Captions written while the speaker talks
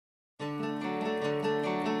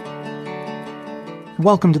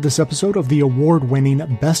Welcome to this episode of the award-winning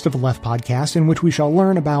Best of the Left podcast, in which we shall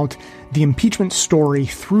learn about the impeachment story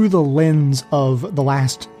through the lens of the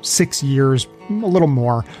last 6 years, a little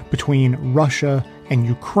more, between Russia and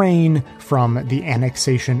Ukraine, from the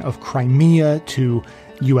annexation of Crimea to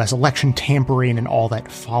U.S. election tampering and all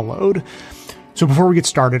that followed. So before we get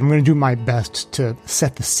started, I'm going to do my best to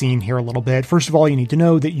set the scene here a little bit. First of all, you need to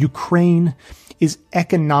know that Ukraine is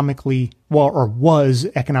economically, was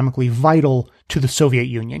economically vital to the Soviet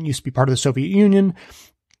Union. It used to be part of the Soviet Union.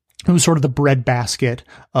 It was sort of the breadbasket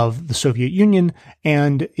of the Soviet Union,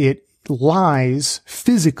 and it lies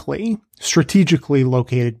physically, strategically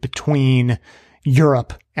located between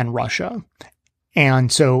Europe and Russia.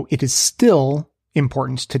 And so it is still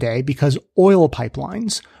important today because oil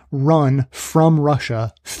pipelines run from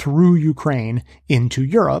Russia through Ukraine into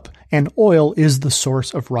Europe, and oil is the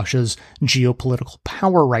source of Russia's geopolitical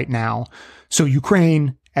power right now. So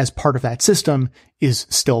Ukraine, as part of that system, is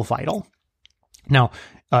still vital. Now,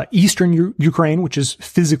 eastern Ukraine, which is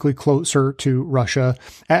physically closer to Russia,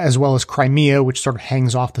 as well as Crimea, which sort of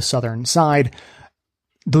hangs off the southern side,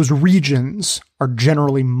 those regions are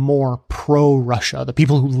generally more pro-Russia. The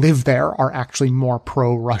people who live there are actually more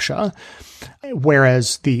pro-Russia,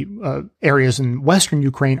 whereas the areas in western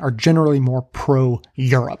Ukraine are generally more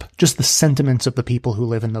pro-Europe, just the sentiments of the people who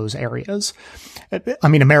live in those areas. I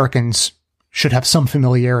mean, Americans should have some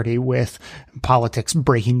familiarity with politics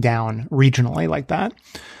breaking down regionally like that.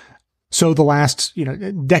 So the last,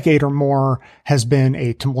 decade or more has been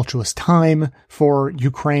a tumultuous time for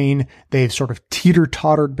Ukraine. They've sort of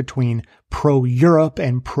teeter-tottered between pro-Europe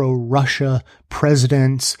and pro-Russia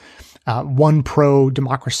presidents. One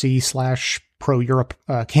pro-democracy / pro-Europe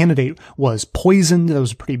candidate was poisoned. That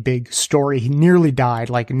was a pretty big story. He nearly died.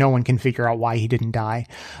 Like, no one can figure out why he didn't die.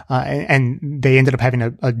 And they ended up having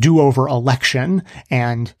a do-over election,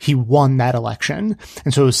 and he won that election.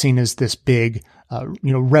 And so it was seen as this big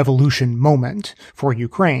revolution moment for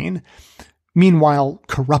Ukraine. Meanwhile,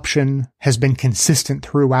 corruption has been consistent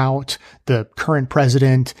throughout. The current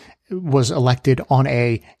president was elected on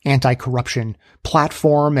a anti-corruption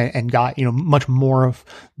platform and got, much more of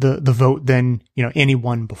the vote than,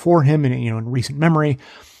 anyone before him in recent memory.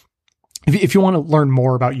 If you want to learn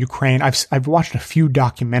more about Ukraine, I've watched a few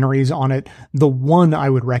documentaries on it. The one I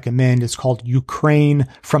would recommend is called Ukraine: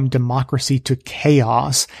 From Democracy to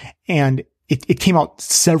Chaos. And it came out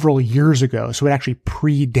several years ago, so it actually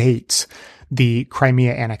predates the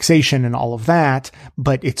Crimea annexation and all of that,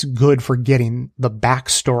 but it's good for getting the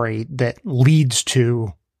backstory that leads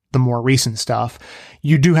to the more recent stuff.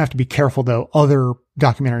 You do have to be careful, though. Other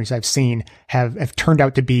documentaries I've seen have turned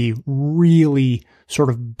out to be really sort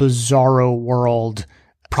of bizarro world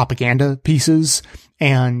propaganda pieces,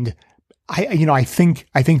 and I think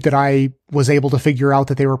that I was able to figure out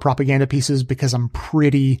that they were propaganda pieces because I'm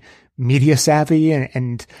pretty media savvy,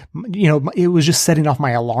 and it was just setting off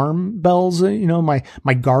my alarm bells.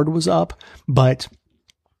 My guard was up, but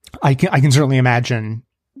I can certainly imagine,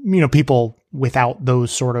 people without those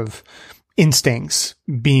sort of instincts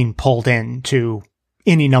being pulled into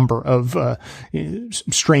any number of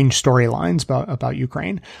strange storylines about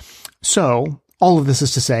Ukraine. So all of this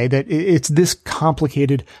is to say that it's this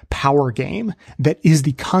complicated power game that is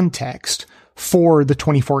the context for the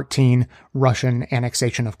 2014 Russian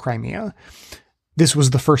annexation of Crimea. This was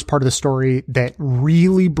the first part of the story that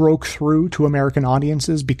really broke through to American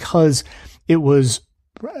audiences because it was,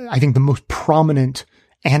 I think, the most prominent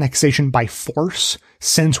annexation by force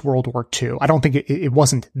since World War II. I don't think it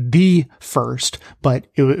wasn't the first, but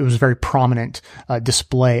it was a very prominent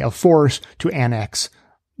display of force to annex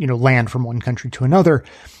land from one country to another.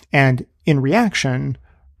 And in reaction,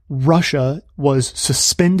 Russia was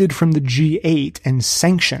suspended from the G8 and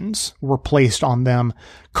sanctions were placed on them,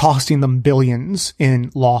 costing them billions in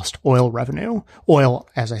lost oil revenue. Oil,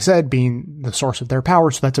 as I said, being the source of their power.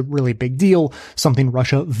 So that's a really big deal, something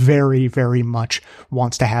Russia very, very much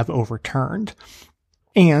wants to have overturned.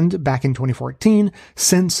 And back in 2014,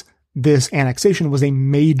 since this annexation was a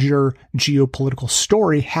major geopolitical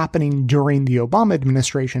story happening during the Obama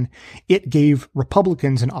administration, it gave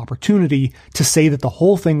Republicans an opportunity to say that the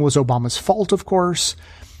whole thing was Obama's fault, of course.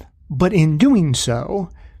 But in doing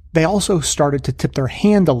so, they also started to tip their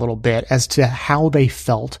hand a little bit as to how they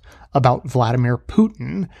felt about Vladimir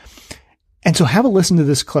Putin. And so have a listen to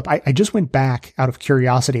this clip. I just went back out of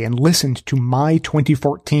curiosity and listened to my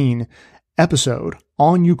 2014 episode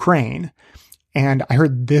on Ukraine, and I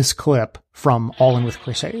heard this clip from All In with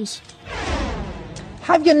Chris Hayes.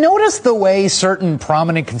 Have you noticed the way certain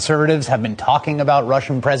prominent conservatives have been talking about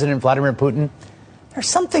Russian President Vladimir Putin? There's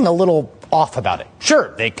something a little off about it.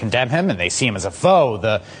 Sure, they condemn him and they see him as a foe,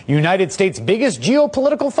 the United States' biggest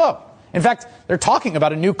geopolitical foe. In fact, they're talking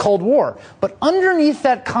about a new Cold War. But underneath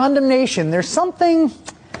that condemnation, there's something,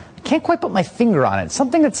 I can't quite put my finger on it,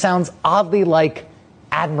 something that sounds oddly like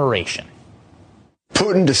admiration.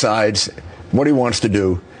 Putin decides what he wants to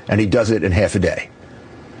do, and he does it in half a day,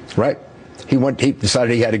 right? He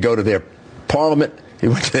decided he had to go to their parliament. He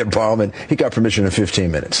went to their parliament. He got permission in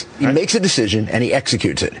 15 minutes. He makes a decision, and he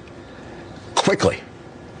executes it quickly.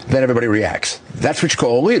 Then everybody reacts. That's what you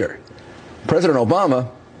call a leader. President Obama,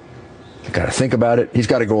 you got to think about it. He's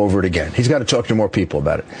got to go over it again. He's got to talk to more people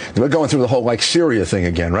about it. We're going through the whole, Syria thing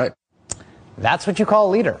again, right? That's what you call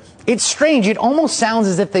a leader. It's strange. It almost sounds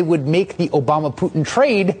as if they would make the Obama-Putin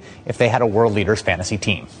trade if they had a world leaders fantasy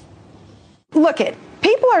team.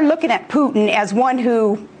 People are looking at Putin as one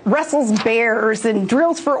who wrestles bears and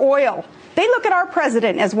drills for oil. They look at our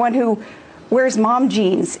president as one who wears mom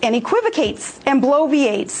jeans and equivocates and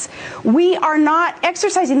bloviates. We are not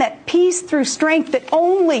exercising that peace through strength that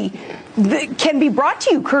only can be brought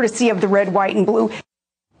to you courtesy of the red, white, and blue.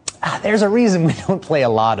 There's a reason we don't play a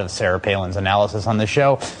lot of Sarah Palin's analysis on the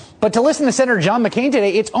show. But to listen to Senator John McCain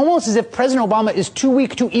today, it's almost as if President Obama is too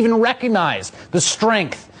weak to even recognize the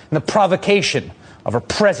strength and the provocation of a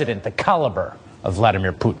president the caliber of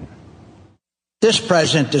Vladimir Putin. This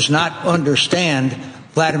president does not understand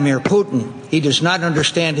Vladimir Putin. He does not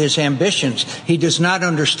understand his ambitions. He does not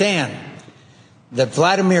understand that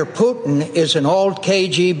Vladimir Putin is an old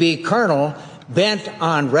KGB colonel bent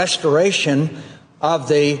on restoration of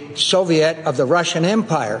the Russian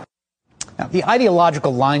Empire. Now, the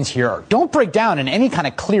ideological lines here don't break down in any kind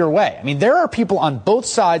of clear way. I mean, there are people on both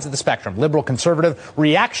sides of the spectrum, liberal, conservative,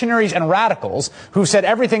 reactionaries, and radicals, who've said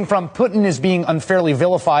everything from Putin is being unfairly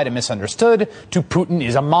vilified and misunderstood to Putin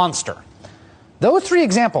is a monster. Those three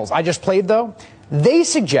examples I just played, though, they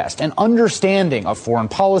suggest an understanding of foreign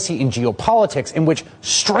policy and geopolitics in which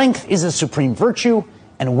strength is the supreme virtue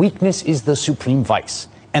and weakness is the supreme vice.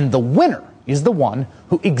 And the winner is the one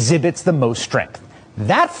who exhibits the most strength.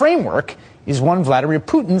 That framework is one Vladimir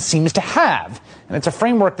Putin seems to have, and it's a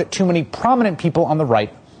framework that too many prominent people on the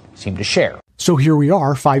right seem to share. So here we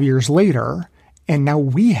are 5 years later, and now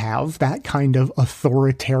we have that kind of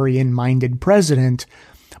authoritarian-minded president,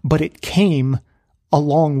 but it came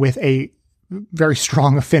along with a very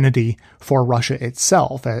strong affinity for Russia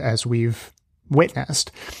itself, as we've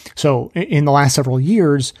witnessed. So in the last several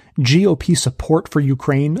years, GOP support for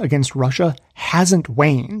Ukraine against Russia hasn't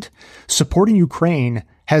waned. Supporting Ukraine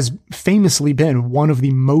has famously been one of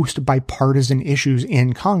the most bipartisan issues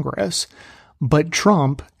in Congress. But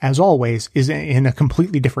Trump, as always, is in a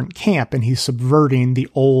completely different camp, and he's subverting the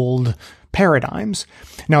old paradigms.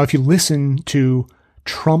 Now, if you listen to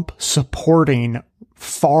Trump supporting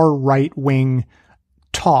far right-wing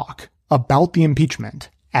talk about the impeachment,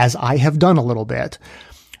 as I have done a little bit,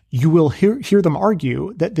 you will hear them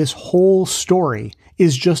argue that this whole story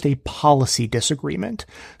is just a policy disagreement.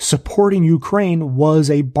 Supporting Ukraine was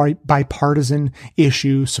a bipartisan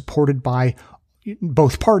issue supported by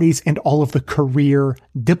both parties and all of the career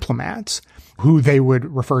diplomats, who they would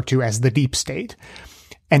refer to as the deep state.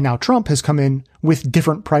 And now Trump has come in with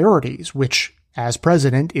different priorities, which, as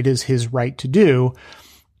president, it is his right to do.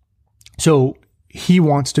 So he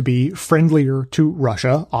wants to be friendlier to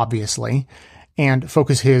Russia, obviously, and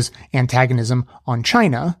focus his antagonism on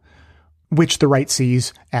China, which the right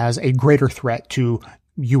sees as a greater threat to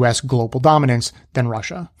U.S. global dominance than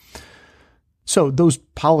Russia. So those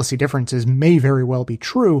policy differences may very well be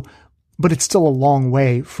true, but it's still a long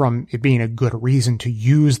way from it being a good reason to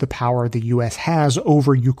use the power the U.S. has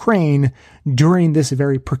over Ukraine during this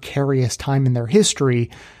very precarious time in their history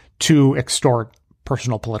to extort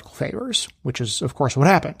personal political favors, which is, of course, what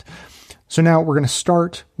happened. So now we're going to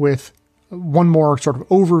start with one more sort of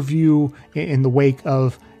overview in the wake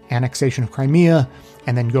of annexation of Crimea,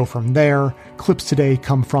 and then go from there. Clips today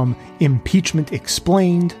come from Impeachment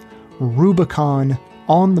Explained, Rubicon,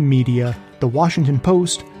 On the Media, The Washington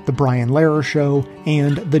Post, The Brian Lehrer Show,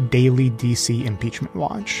 and the Daily DC Impeachment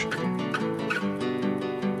Watch.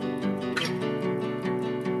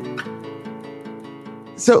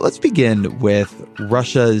 So let's begin with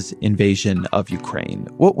Russia's invasion of Ukraine.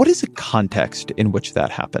 What is the context in which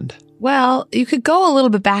that happened? Well, you could go a little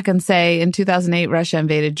bit back and say in 2008, Russia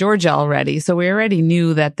invaded Georgia already. So we already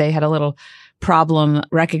knew that they had a little problem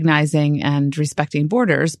recognizing and respecting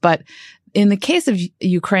borders. But In the case of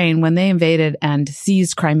Ukraine, when they invaded and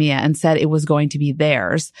seized Crimea and said it was going to be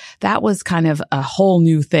theirs, that was kind of a whole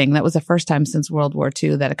new thing. That was the first time since World War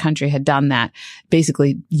II that a country had done that,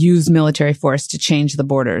 basically used military force to change the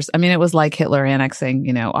borders. I mean, it was like Hitler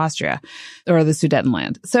annexing, Austria or the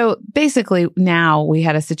Sudetenland. So basically now we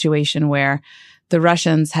had a situation where the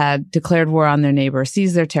Russians had declared war on their neighbor,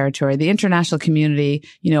 seized their territory. The international community,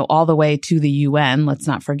 all the way to the UN, let's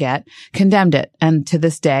not forget, condemned it. And to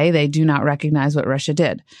this day, they do not recognize what Russia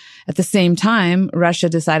did. At the same time, Russia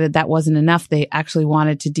decided that wasn't enough. They actually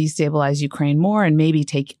wanted to destabilize Ukraine more and maybe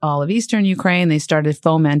take all of eastern Ukraine. They started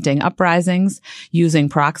fomenting uprisings using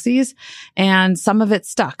proxies, and some of it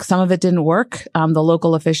stuck. Some of it didn't work. The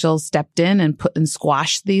local officials stepped in and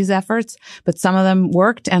squashed these efforts, but some of them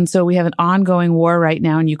worked. And so we have an ongoing war right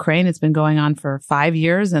now in Ukraine. It's been going on for 5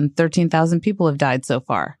 years and 13,000 people have died so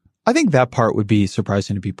far. I think that part would be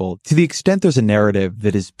surprising to people. To the extent there's a narrative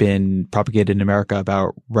that has been propagated in America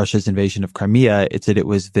about Russia's invasion of Crimea, it's that it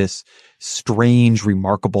was this strange,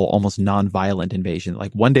 remarkable, almost nonviolent invasion.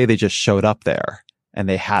 Like one day they just showed up there and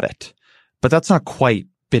they had it. But that's not quite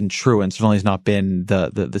been true, and certainly has not been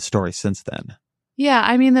the story since then. Yeah,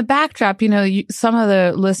 I mean, the backdrop, some of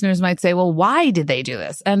the listeners might say, well, why did they do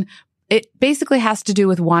this? And it basically has to do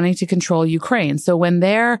with wanting to control Ukraine. So when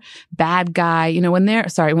their bad guy, when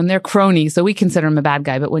their crony, so we consider him a bad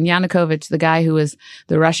guy, but when Yanukovych, the guy who is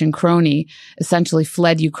the Russian crony, essentially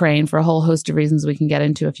fled Ukraine for a whole host of reasons we can get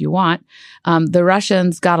into if you want, the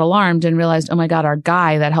Russians got alarmed and realized, oh my God, our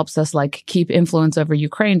guy that helps us keep influence over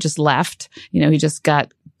Ukraine just left. He just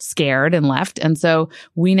got scared and left. And so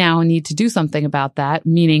we now need to do something about that,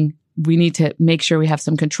 meaning we need to make sure we have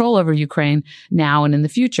some control over Ukraine now and in the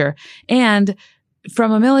future. And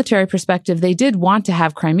from a military perspective, they did want to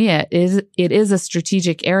have Crimea. It is a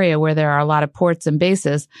strategic area where there are a lot of ports and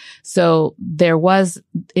bases. So there was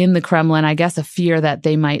in the Kremlin, I guess, a fear that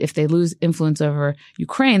they might, if they lose influence over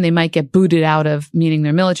Ukraine, they might get booted out of, meaning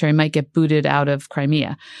their military might get booted out of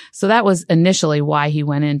Crimea. So that was initially why he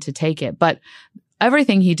went in to take it. But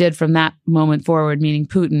everything he did from that moment forward, meaning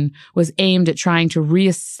Putin, was aimed at trying to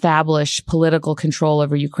reestablish political control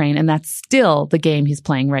over Ukraine. And that's still the game he's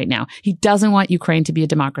playing right now. He doesn't want Ukraine to be a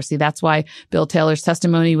democracy. That's why Bill Taylor's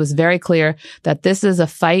testimony was very clear that this is a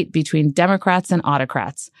fight between Democrats and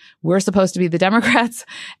autocrats. We're supposed to be the Democrats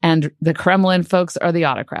and the Kremlin folks are the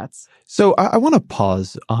autocrats. So I want to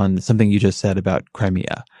pause on something you just said about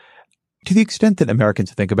Crimea. To the extent that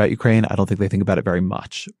Americans think about Ukraine, I don't think they think about it very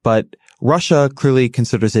much. But Russia clearly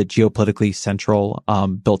considers it geopolitically central.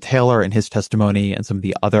 Bill Taylor in his testimony and some of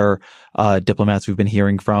the other diplomats we've been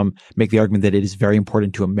hearing from make the argument that it is very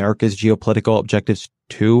important to America's geopolitical objectives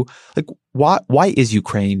too. Why is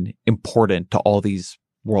Ukraine important to all these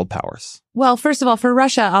world powers? Well, first of all, for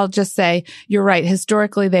Russia, I'll just say you're right.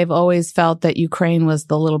 Historically, they've always felt that Ukraine was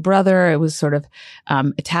the little brother. It was sort of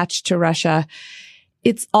attached to Russia.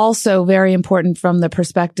 It's also very important from the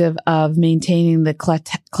perspective of maintaining the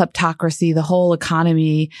kleptocracy. The whole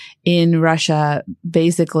economy in Russia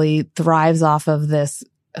basically thrives off of this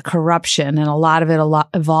corruption, and a lot of it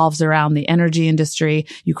evolves around the energy industry.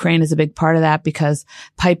 Ukraine is a big part of that because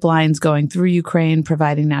pipelines going through Ukraine,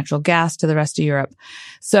 providing natural gas to the rest of Europe.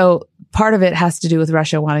 So part of it has to do with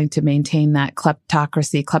Russia wanting to maintain that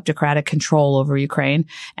kleptocratic control over Ukraine,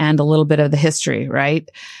 and a little bit of the history, right?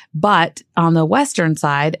 But on the Western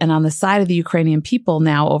side and on the side of the Ukrainian people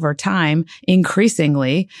now over time,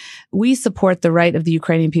 increasingly, we support the right of the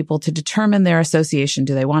Ukrainian people to determine their association.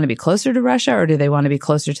 Do they want to be closer to Russia or do they want to be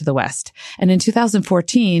closer to the West? And in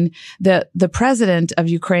 2014, the president of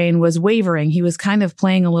Ukraine was wavering. He was kind of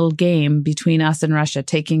playing a little game between us and Russia,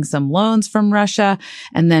 taking some loans from Russia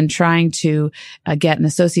and then trying to get an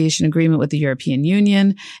association agreement with the European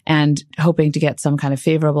Union and hoping to get some kind of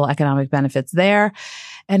favorable economic benefits there.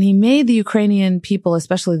 And he made the Ukrainian people,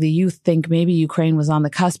 especially the youth, think maybe Ukraine was on the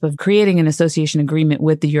cusp of creating an association agreement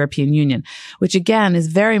with the European Union, which again is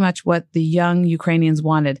very much what the young Ukrainians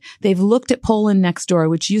wanted. They've looked at Poland next door,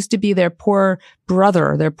 which used to be their poor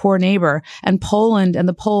brother, their poor neighbor, and Poland and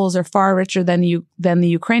the Poles are far richer than the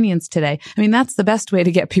Ukrainians today. I mean, that's the best way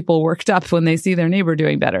to get people worked up when they see their neighbor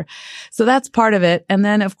doing better. So that's part of it. And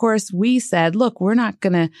then, of course, we said, look, we're not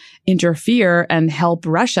going to interfere and help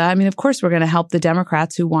Russia. I mean, of course, we're going to help the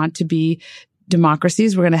Democrats who want to be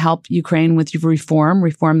democracies. We're going to help Ukraine with reform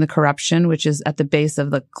the corruption, which is at the base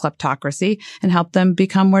of the kleptocracy, and help them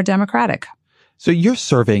become more democratic. So you're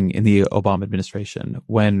serving in the Obama administration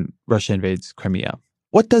when Russia invades Crimea.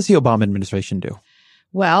 What does the Obama administration do?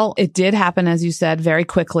 Well, it did happen, as you said, very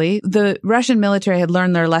quickly. The Russian military had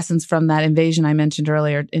learned their lessons from that invasion I mentioned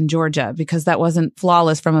earlier in Georgia, because that wasn't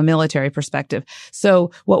flawless from a military perspective.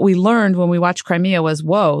 So what we learned when we watched Crimea was,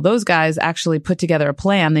 whoa, those guys actually put together a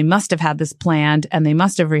plan. They must have had this planned and they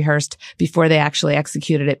must have rehearsed before they actually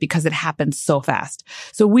executed it, because it happened so fast.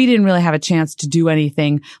 So we didn't really have a chance to do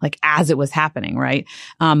anything like as it was happening, right?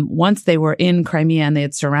 Once they were in Crimea and they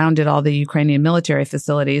had surrounded all the Ukrainian military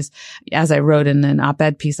facilities, as I wrote in an op-ed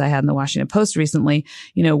piece I had in the Washington Post recently,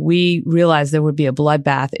 we realized there would be a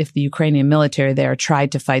bloodbath if the Ukrainian military there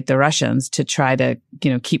tried to fight the Russians to try to,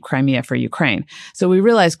 keep Crimea for Ukraine. So we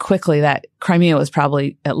realized quickly that Crimea was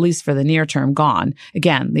probably, at least for the near term, gone.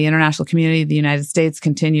 Again, the international community, the United States,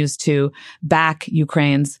 continues to back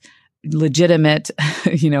Ukraine's legitimate,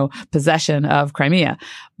 possession of Crimea.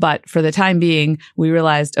 But for the time being, we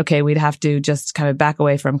realized, okay, we'd have to just kind of back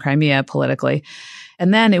away from Crimea politically.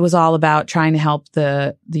 And then it was all about trying to help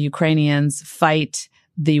the Ukrainians fight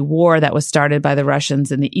the war that was started by the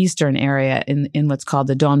Russians in the eastern area in what's called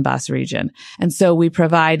the Donbas region. And so we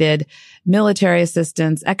provided military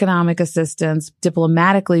assistance, economic assistance.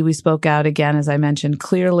 Diplomatically, we spoke out again, as I mentioned,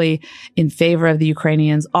 clearly in favor of the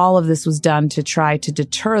Ukrainians. All of this was done to try to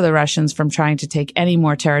deter the Russians from trying to take any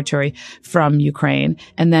more territory from Ukraine.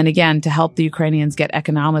 And then again, to help the Ukrainians get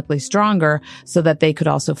economically stronger so that they could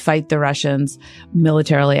also fight the Russians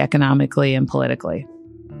militarily, economically, and politically.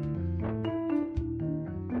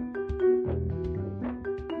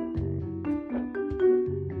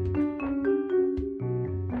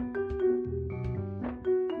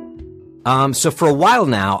 So for a while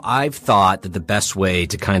now, I've thought that the best way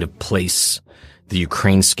to kind of place the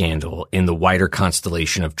Ukraine scandal in the wider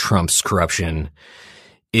constellation of Trump's corruption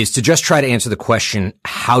is to just try to answer the question,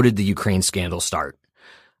 how did the Ukraine scandal start?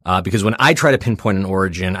 Because when I try to pinpoint an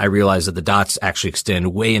origin, I realize that the dots actually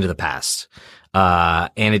extend way into the past.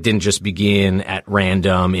 And it didn't just begin at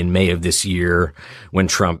random in May of this year when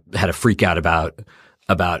Trump had a freak out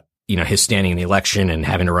about his standing in the election and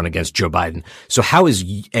having to run against Joe Biden. So how as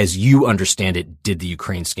you understand it, did the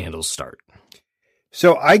Ukraine scandals start?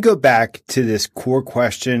 So I go back to this core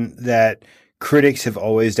question that critics have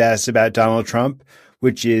always asked about Donald Trump,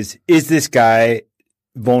 which is this guy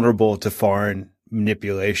vulnerable to foreign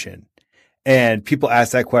manipulation? And people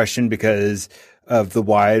ask that question because of the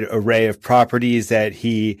wide array of properties that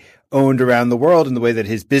he owned around the world and the way that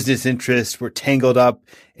his business interests were tangled up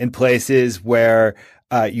in places where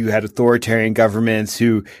you had authoritarian governments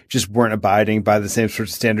who just weren't abiding by the same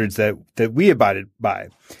sorts of standards that we abided by.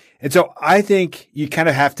 And so I think you kind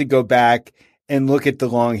of have to go back and look at the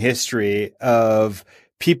long history of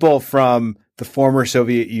people from the former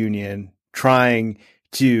Soviet Union trying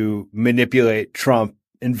to manipulate Trump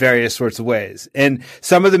in various sorts of ways. And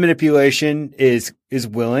some of the manipulation is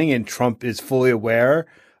willing, and Trump is fully aware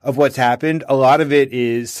of what's happened. A lot of it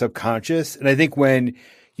is subconscious. And I think when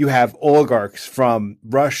you have oligarchs from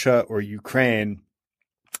Russia or Ukraine,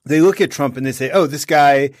 they look at Trump and they say, oh, this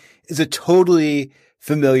guy is a totally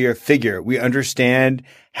familiar figure. We understand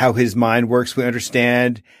how his mind works. We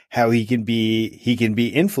understand how he can be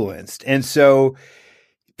influenced. And so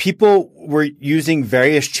people were using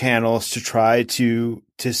various channels to try to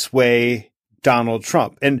sway Donald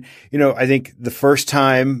Trump. And, I think the first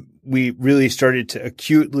time we really started to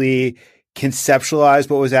acutely conceptualize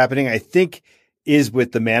what was happening, I think, is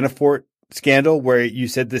with the Manafort scandal, where you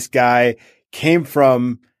said this guy came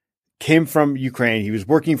from Ukraine. He was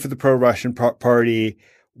working for the pro-Russian party.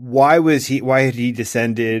 Why had he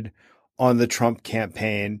descended on the Trump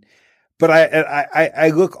campaign? But I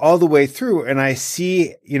look all the way through and I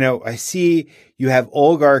see you have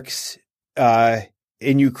oligarchs,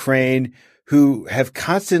 in Ukraine who have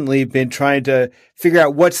constantly been trying to figure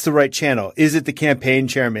out what's the right channel. Is it the campaign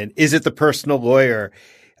chairman? Is it the personal lawyer?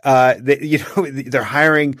 They're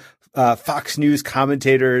hiring, Fox News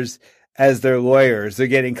commentators as their lawyers. They're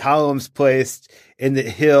getting columns placed in the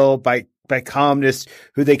Hill by columnists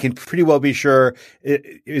who they can pretty well be sure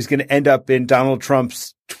is going to end up in Donald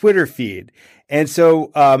Trump's Twitter feed. And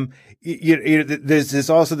so, there's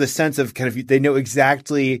also the sense of kind of, they know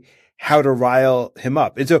exactly how to rile him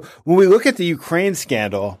up. And so when we look at the Ukraine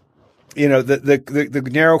scandal, the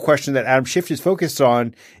narrow question that Adam Schiff is focused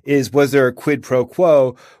on is, was there a quid pro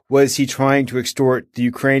quo? Was he trying to extort the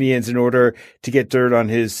Ukrainians in order to get dirt on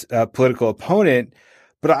his political opponent?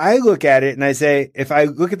 But I look at it and I say, if I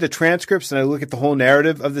look at the transcripts and I look at the whole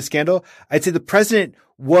narrative of the scandal, I'd say the president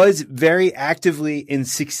was very actively and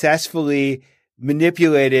successfully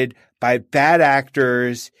manipulated by bad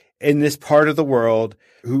actors in this part of the world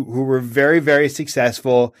who were very, very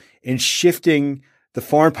successful in shifting the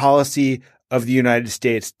foreign policy of the United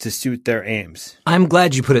States to suit their aims. I'm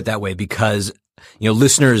glad you put it that way because,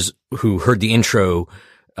 listeners who heard the intro,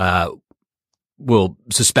 will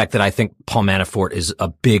suspect that I think Paul Manafort is a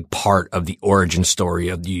big part of the origin story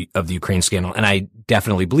of the Ukraine scandal. And I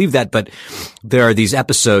definitely believe that, but there are these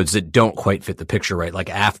episodes that don't quite fit the picture, right? Like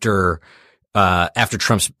after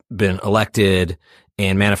Trump's been elected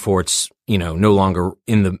and Manafort's, no longer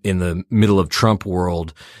in the middle of Trump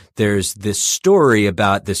world, there's this story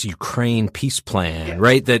about this Ukraine peace plan,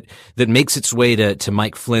 right? That makes its way to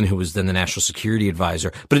Mike Flynn, who was then the national security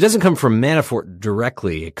advisor. But it doesn't come from Manafort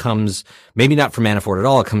directly. It comes maybe not from Manafort at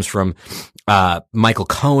all. It comes from, Michael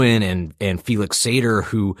Cohen and Felix Sater,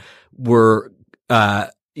 who were,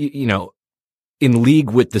 in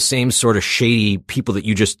league with the same sort of shady people that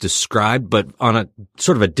you just described, but on a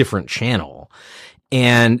sort of a different channel.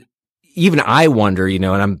 And even I wonder, and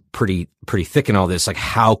I'm pretty thick in all this, like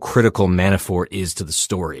how critical Manafort is to the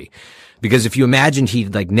story. Because if you imagine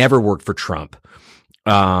he'd never worked for Trump,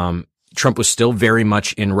 Trump was still very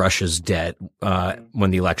much in Russia's debt,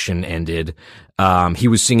 when the election ended. He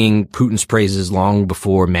was singing Putin's praises long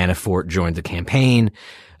before Manafort joined the campaign.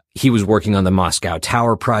 He was working on the Moscow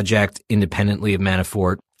Tower project independently of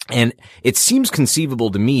Manafort. And it seems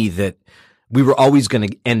conceivable to me that we were always going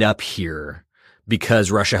to end up here because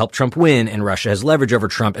Russia helped Trump win and Russia has leverage over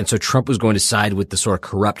Trump. And so Trump was going to side with the sort of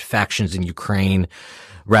corrupt factions in Ukraine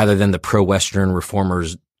rather than the pro-Western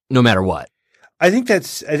reformers, no matter what. I think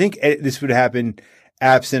this would happen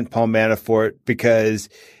absent Paul Manafort because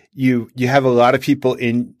you have a lot of people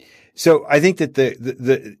in. So I think that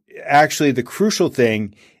the crucial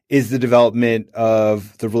thing is the development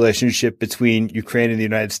of the relationship between Ukraine and the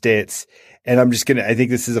United States. And I think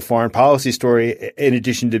this is a foreign policy story in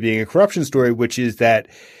addition to being a corruption story, which is that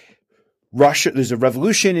there's a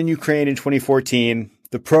revolution in Ukraine in 2014.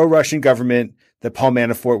 The pro-Russian government that Paul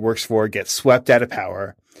Manafort works for gets swept out of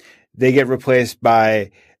power. They get replaced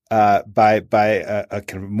by a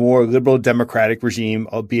kind of more liberal democratic regime,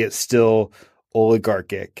 albeit still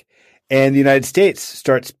oligarchic. And the United States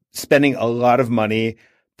starts spending a lot of money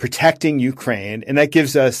protecting Ukraine, and that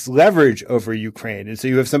gives us leverage over Ukraine. And so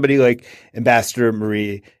you have somebody like Ambassador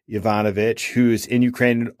Marie Yovanovitch, who's in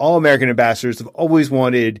Ukraine, and all American ambassadors have always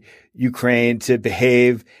wanted Ukraine to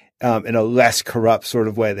behave in a less corrupt sort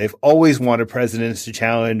of way. They've always wanted presidents to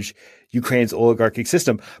challenge Ukraine's oligarchic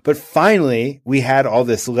system. But finally, we had all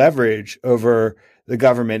this leverage over the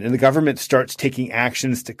government, and the government starts taking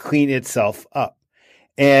actions to clean itself up.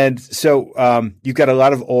 And so you've got a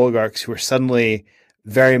lot of oligarchs who are suddenly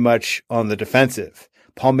very much on the defensive.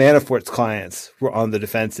 Paul Manafort's clients were on the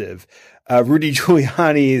defensive. Rudy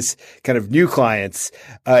Giuliani's kind of new clients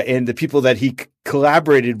and the people that he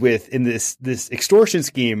collaborated with in this extortion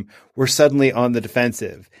scheme were suddenly on the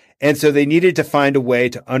defensive. And so they needed to find a way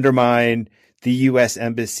to undermine the U.S.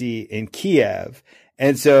 embassy in Kiev.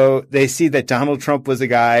 And so they see that Donald Trump was a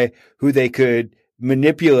guy who they could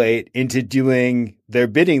manipulate into doing their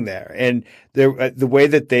bidding there. And the way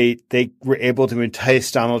that they were able to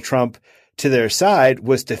entice Donald Trump to their side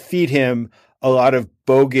was to feed him a lot of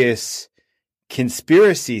bogus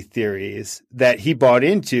conspiracy theories that he bought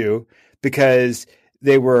into because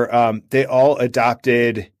they all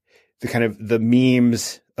adopted the kind of the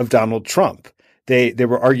memes of Donald Trump. There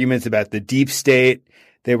were arguments about the deep state.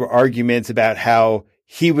 There were arguments about how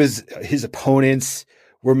his opponents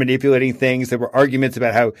were manipulating things. There were arguments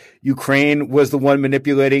about how Ukraine was the one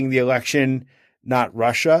manipulating the election, not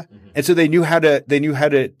Russia. Mm-hmm. And so they knew how to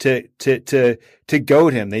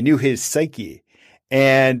goad him. They knew his psyche.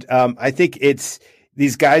 And I think it's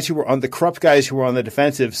these guys the corrupt guys who were on the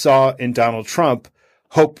defensive saw in Donald Trump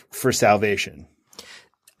hope for salvation.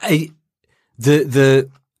 You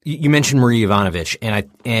mentioned Marie Yovanovitch,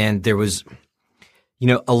 and there was,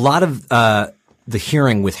 a lot of the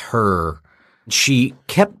hearing with her. She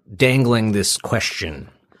kept dangling this question: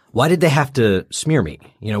 why did they have to smear me?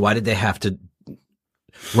 Why did they have to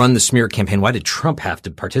run the smear campaign? Why did Trump have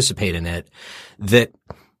to participate in it? That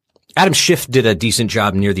Adam Schiff did a decent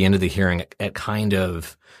job near the end of the hearing at kind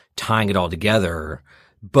of tying it all together.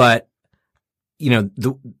 But,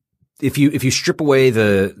 if you strip away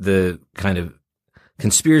the kind of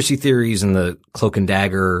conspiracy theories and the cloak and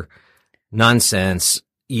dagger nonsense,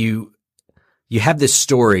 you have this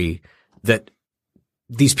story that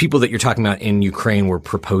these people that you're talking about in Ukraine were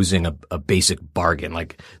proposing a basic bargain.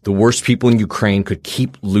 Like the worst people in Ukraine could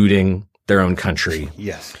keep looting their own country.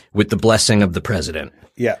 Yes. With the blessing of the president.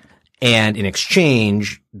 Yeah. And in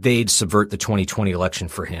exchange, they'd subvert the 2020 election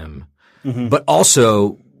for him, but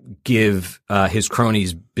also give his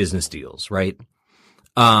cronies business deals, right?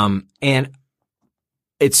 And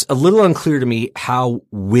it's a little unclear to me how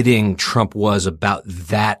witting Trump was about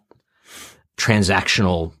that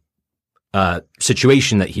transactional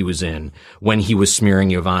situation that he was in when he was smearing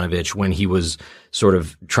Yovanovitch, when he was sort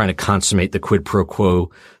of trying to consummate the quid pro quo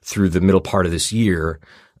through the middle part of this year.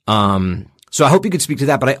 So I hope you could speak to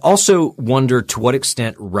that. But I also wonder to what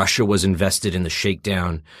extent Russia was invested in the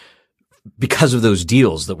shakedown because of those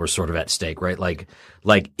deals that were sort of at stake, right? Like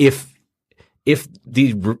if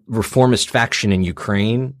the reformist faction in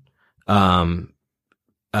Ukraine gains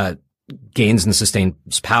and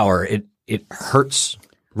sustains power, it hurts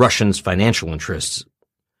Russians' financial interests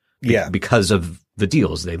because of the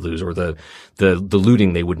deals they lose or the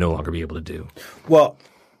looting they would no longer be able to do. Well,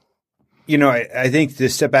 I think to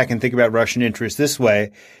step back and think about Russian interests this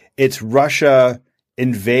way, it's when Russia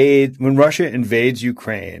invades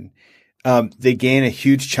Ukraine, they gain a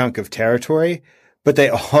huge chunk of territory, but they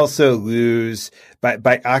also lose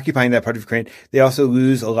by occupying that part of Ukraine, they also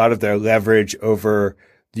lose a lot of their leverage over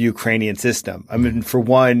the Ukrainian system. I mean, for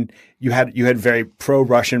one, you had very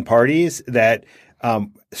pro-Russian parties that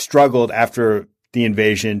struggled after the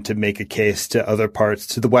invasion to make a case to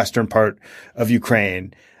the western part of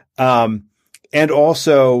Ukraine. And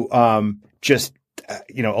also, a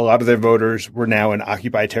lot of their voters were now in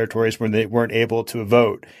occupied territories where they weren't able to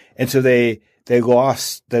vote. And so they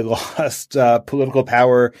lost political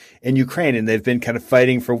power in Ukraine, and they've been kind of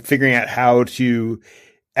fighting for figuring out how to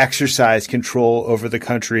exercise control over the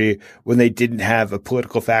country when they didn't have a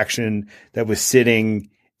political faction that was sitting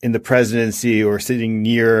in the presidency or sitting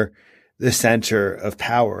near the center of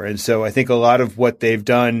power. And so I think a lot of what they've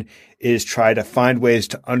done is try to find ways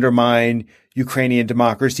to undermine Ukrainian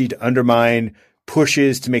democracy, to undermine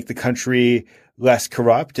pushes to make the country less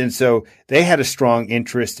corrupt. And so they had a strong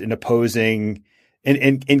interest in opposing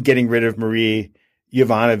in getting rid of Marie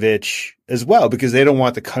Yovanovitch as well, because they don't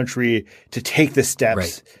want the country to take the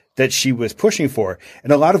steps that she was pushing for.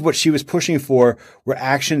 And a lot of what she was pushing for were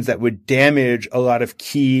actions that would damage a lot of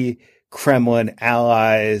key Kremlin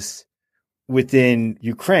allies within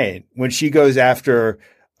Ukraine. When she goes after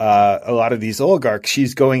a lot of these oligarchs,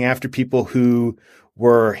 she's going after people who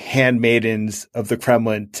were handmaidens of the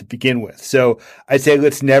Kremlin to begin with. So I'd say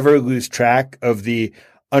let's never lose track of the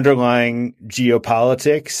underlying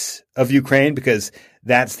geopolitics of Ukraine, because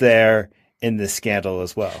that's there in this scandal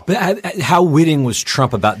as well. But how witting was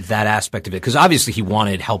Trump about that aspect of it? Because obviously he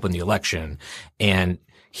wanted help in the election, and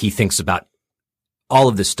he thinks about all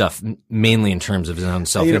of this stuff mainly in terms of his own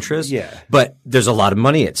self-interest. But there's a lot of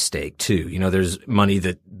money at stake too. There's money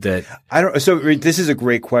that So this is a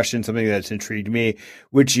great question, something that's intrigued me,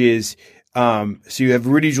 which is, so you have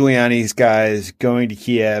Rudy Giuliani's guys going to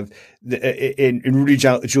Kiev, and Rudy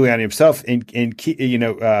Giuliani himself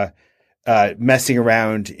messing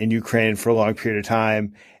around in Ukraine for a long period of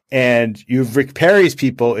time. And you have Rick Perry's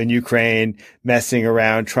people in Ukraine messing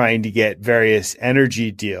around trying to get various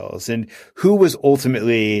energy deals. And who was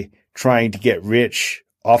ultimately trying to get rich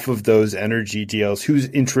off of those energy deals? Whose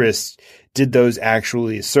interests did those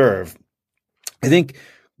actually serve? I think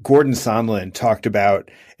Gordon Sondland talked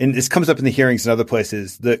about, and this comes up in the hearings and other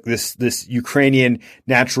places, this Ukrainian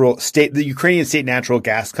the Ukrainian state natural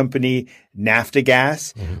gas company,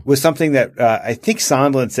 Naftogaz, was something that I think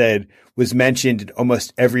Sondland said was mentioned in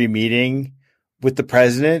almost every meeting with the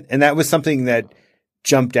president. And that was something that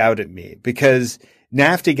jumped out at me, because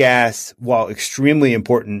Naftogaz, while extremely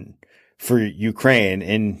important for Ukraine,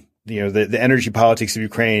 and the energy politics of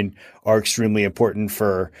Ukraine are extremely important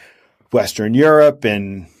for Western Europe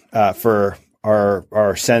and for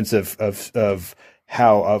our sense of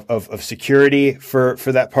security for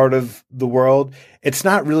that part of the world. It's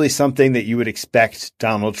not really something that you would expect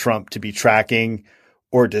Donald Trump to be tracking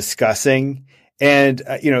or discussing. And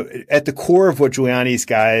at the core of what Giuliani's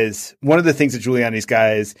guys, one of the things that Giuliani's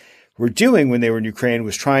guys were doing when they were in Ukraine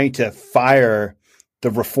was trying to fire the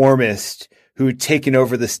reformist who had taken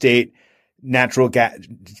over the state natural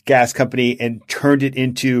gas company and turned it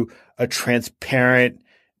into a transparent,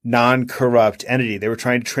 non-corrupt entity. They were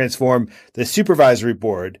trying to transform the supervisory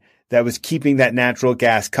board that was keeping that natural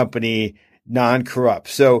gas company non-corrupt.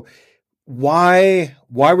 So why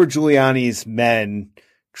were Giuliani's men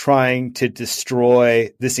trying to destroy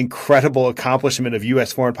this incredible accomplishment of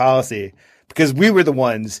U.S. foreign policy? Because we were the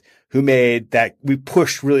ones who we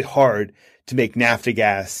pushed really hard to make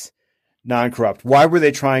Naftogaz non-corrupt. Why were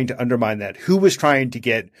they trying to undermine that? Who was trying to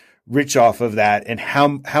get rich off of that? And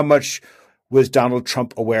how much was Donald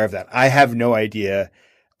Trump aware of that? I have no idea.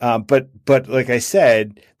 But like I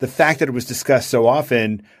said, the fact that it was discussed so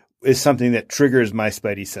often is something that triggers my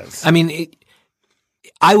spidey sense. I mean,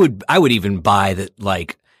 I would even buy that,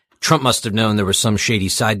 like, Trump must have known there was some shady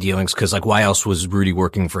side dealings because, like, why else was Rudy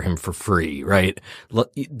working for him for free, right?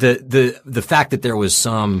 The fact that there was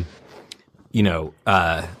some, there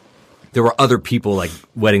were other people like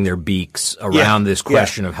wetting their beaks around this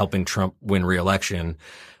question of helping Trump win re-election.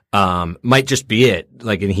 Might just be it.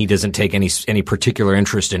 Like, and he doesn't take any particular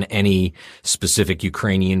interest in any specific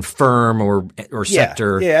Ukrainian firm or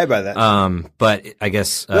sector. Yeah, I buy that. But I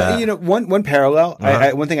guess, one parallel,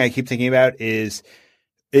 one thing I keep thinking about is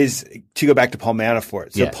to go back to Paul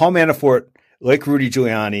Manafort. So Paul Manafort, like Rudy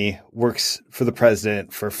Giuliani, works for the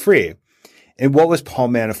president for free. And what was Paul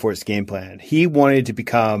Manafort's game plan? He wanted to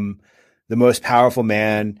become the most powerful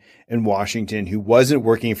man in Washington who wasn't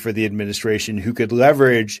working for the administration, who could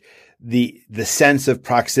leverage the sense of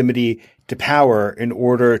proximity to power in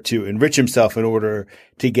order to enrich himself, in order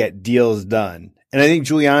to get deals done. And I think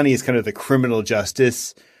Giuliani is kind of the criminal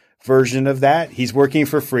justice version of that. He's working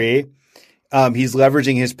for free. He's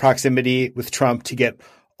leveraging his proximity with Trump to get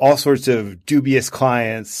all sorts of dubious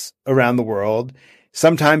clients around the world.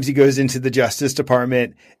 Sometimes he goes into the Justice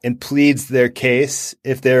Department and pleads their case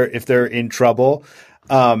if they're in trouble.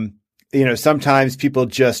 Sometimes people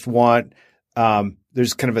just want,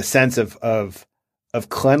 there's kind of a sense of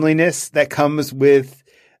cleanliness that comes with,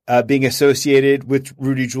 being associated with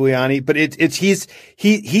Rudy Giuliani. But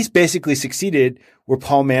he's basically succeeded where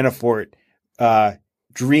Paul Manafort,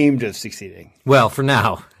 dreamed of succeeding. Well, for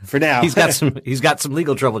now, he's got some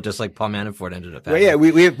legal trouble, just like Paul Manafort ended up having.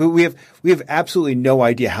 Well, yeah, we have absolutely no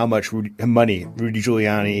idea how much money Rudy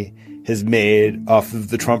Giuliani has made off of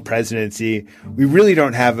the Trump presidency. We really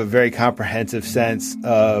don't have a very comprehensive sense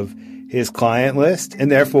of his client list,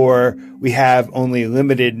 and therefore we have only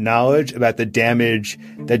limited knowledge about the damage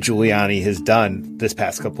that Giuliani has done this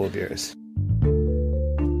past couple of years.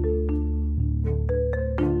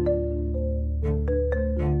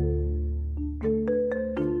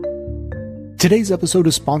 Today's episode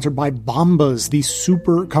is sponsored by Bombas, these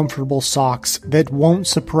super comfortable socks that won't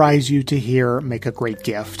surprise you to hear make a great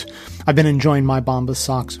gift. I've been enjoying my Bombas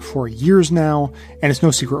socks for years now, and it's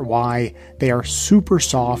no secret why. They are super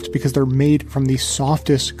soft because they're made from the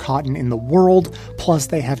softest cotton in the world, plus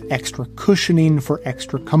they have extra cushioning for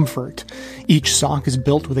extra comfort. Each sock is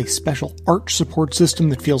built with a special arch support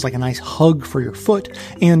system that feels like a nice hug for your foot,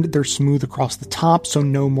 and they're smooth across the top, so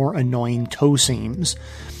no more annoying toe seams.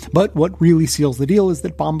 But what really seals the deal is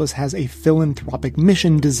that Bombas has a philanthropic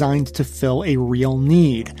mission designed to fill a real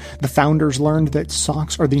need. The founders learned that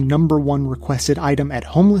socks are the #1 requested item at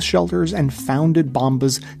homeless shelters and founded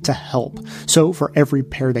Bombas to help. So for every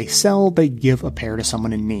pair they sell, they give a pair to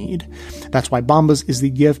someone in need. That's why Bombas is the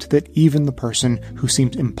gift that even the person who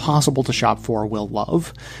seems impossible to shop for will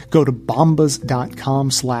love. Go to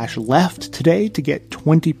bombas.com/left today to get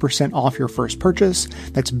 20% off your first purchase.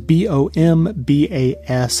 That's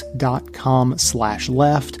bombas.com/left,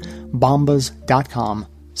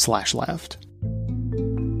 bombas.com/left.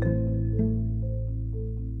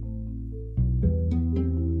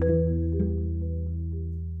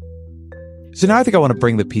 So now I think I want to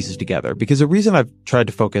bring the pieces together, because the reason I've tried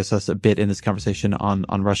to focus us a bit in this conversation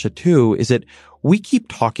on Russia too is that we keep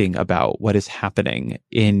talking about what is happening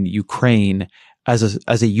in Ukraine as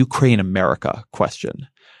a Ukraine-America question.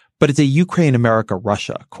 But it's a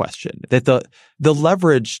Ukraine-America-Russia question. That the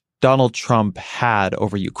leverage Donald Trump had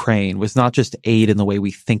over Ukraine was not just aid in the way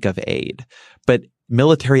we think of aid, but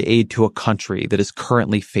military aid to a country that is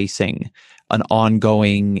currently facing an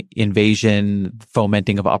ongoing invasion,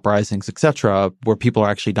 fomenting of uprisings, etc., where people are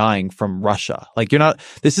actually dying from Russia. Like,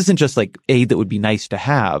 this isn't just like aid that would be nice to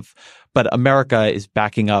have, but America is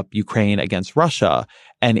backing up Ukraine against Russia.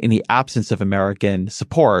 And in the absence of American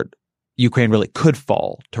support, Ukraine really could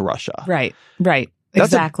fall to Russia. Right. That's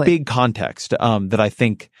exactly. a big context that I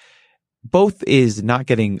think both is not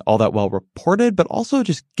getting all that well reported, but also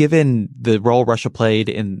just given the role Russia played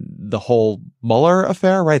in the whole Mueller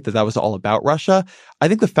affair, right? That was all about Russia. I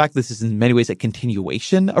think the fact this is in many ways a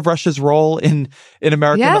continuation of Russia's role in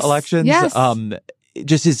American elections,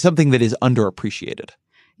 just is something that is underappreciated.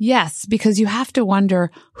 Yes, because you have to wonder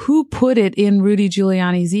who put it in Rudy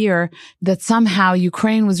Giuliani's ear that somehow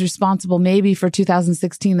Ukraine was responsible maybe for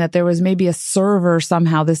 2016, that there was maybe a server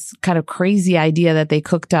somehow, this kind of crazy idea that they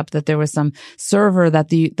cooked up, that there was some server that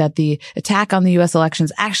the attack on the US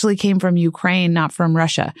elections actually came from Ukraine, not from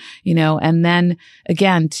Russia, and then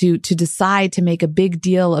again, to decide to make a big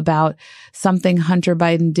deal about something Hunter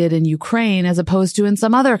Biden did in Ukraine as opposed to in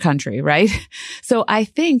some other country, right? So I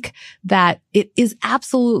think that it is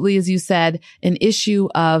absolutely, as you said, an issue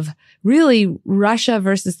of really Russia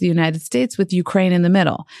versus the United States with Ukraine in the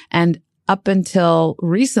middle. And up until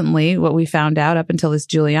recently, what we found out, up until this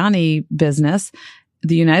Giuliani business,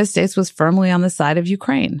 the United States was firmly on the side of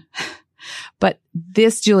Ukraine. But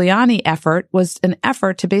this Giuliani effort was an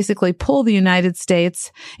effort to basically pull the United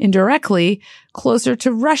States indirectly closer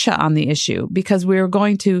to Russia on the issue, because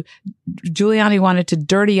Giuliani wanted to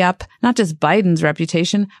dirty up not just Biden's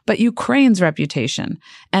reputation, but Ukraine's reputation.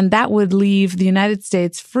 And that would leave the United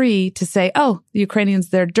States free to say, oh, the Ukrainians,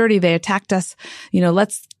 they're dirty. They attacked us.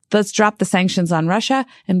 Let's drop the sanctions on Russia.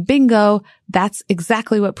 And bingo, that's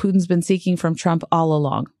exactly what Putin's been seeking from Trump all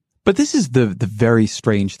along. But this is the very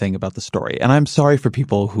strange thing about the story. And I'm sorry for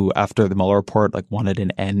people who, after the Mueller report, wanted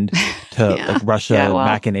an end to Russia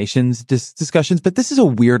machinations discussions. But this is a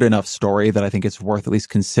weird enough story that I think it's worth at least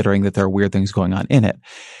considering that there are weird things going on in it.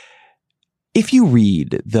 If you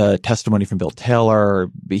read the testimony from Bill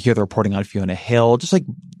Taylor, hear the reporting on Fiona Hill, just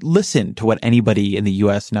listen to what anybody in the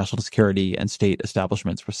U.S. national security and state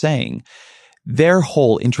establishments were saying. Their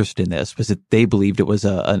whole interest in this was that they believed it was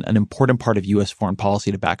an important part of U.S. foreign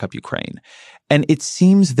policy to back up Ukraine. And it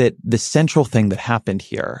seems that the central thing that happened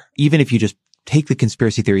here, even if you just take the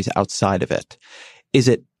conspiracy theories outside of it, is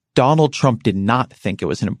that Donald Trump did not think it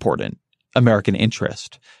was an important American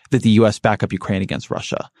interest that the U.S. back up Ukraine against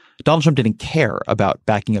Russia. Donald Trump didn't care about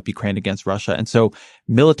backing up Ukraine against Russia. And so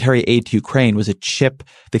military aid to Ukraine was a chip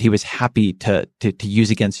that he was happy to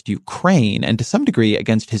use against Ukraine and to some degree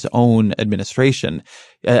against his own administration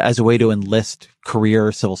as a way to enlist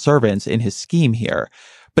career civil servants in his scheme here.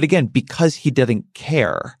 But again, because he didn't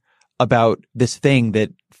care about this thing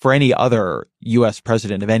that for any other U.S.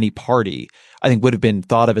 president of any party, I think would have been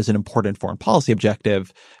thought of as an important foreign policy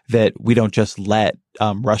objective, that we don't just let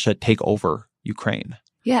Russia take over Ukraine.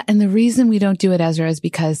 Yeah. And the reason we don't do it, Ezra, is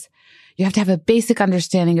because you have to have a basic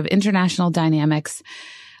understanding of international dynamics,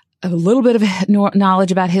 a little bit of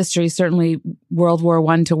knowledge about history, certainly World War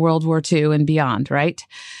I to World War II and beyond, right?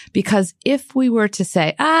 Because if we were to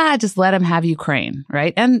say, just let them have Ukraine,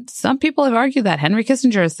 right? And some people have argued that. Henry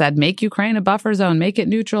Kissinger has said, make Ukraine a buffer zone, make it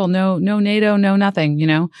neutral, no NATO, no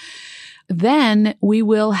nothing, Then we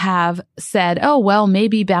will have said,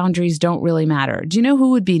 maybe boundaries don't really matter. Do you know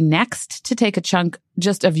who would be next to take a chunk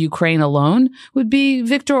just of Ukraine alone? Would be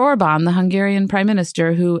Viktor Orban, the Hungarian prime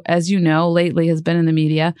minister, who, as you know, lately has been in the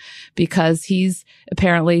media because he's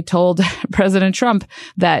apparently told President Trump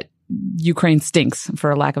that Ukraine stinks,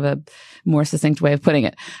 for lack of a more succinct way of putting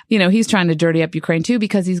it. He's trying to dirty up Ukraine too,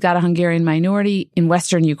 because he's got a Hungarian minority in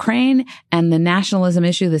Western Ukraine, and the nationalism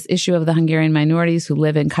issue, this issue of the Hungarian minorities who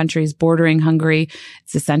live in countries bordering Hungary,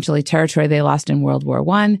 it's essentially territory they lost in World War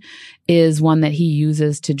I, is one that he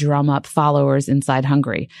uses to drum up followers inside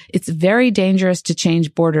Hungary. It's very dangerous to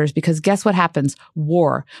change borders because guess what happens?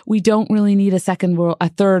 War. We don't really need a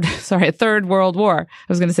third world war. I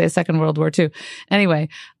was going to say a second World War too. Anyway,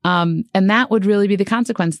 and that would really be the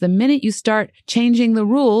consequence. The minute you start changing the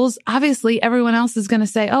rules, obviously everyone else is going to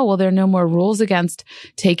say, there are no more rules against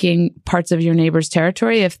taking parts of your neighbor's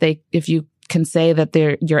territory if you can say that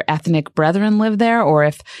your ethnic brethren live there, or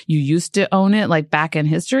if you used to own it, like back in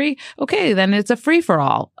history, okay, then it's a free for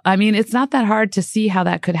all. I mean, it's not that hard to see how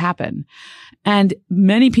that could happen. And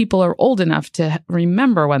many people are old enough to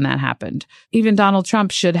remember when that happened. Even Donald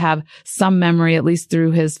Trump should have some memory, at least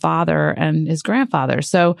through his father and his grandfather.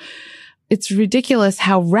 So it's ridiculous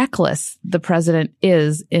how reckless the president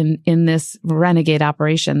is in this renegade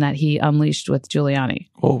operation that he unleashed with Giuliani.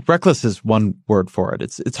 Well, reckless is one word for it.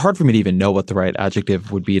 It's hard for me to even know what the right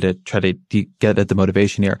adjective would be to try to get at the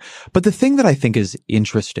motivation here. But the thing that I think is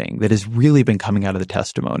interesting that has really been coming out of the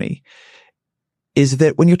testimony is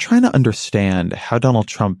that when you're trying to understand how Donald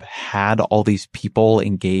Trump had all these people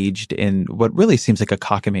engaged in what really seems like a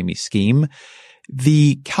cockamamie scheme,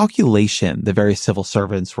 the calculation the various civil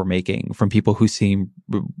servants were making, from people who seem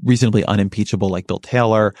reasonably unimpeachable like Bill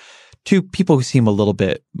Taylor to people who seem a little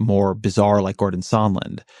bit more bizarre like Gordon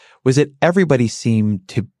Sondland, was that everybody seemed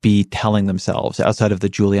to be telling themselves, outside of the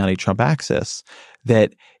Giuliani-Trump axis,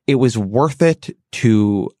 that it was worth it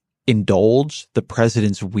to indulge the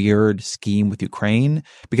president's weird scheme with Ukraine,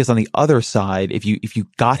 because on the other side, if you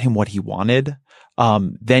got him what he wanted,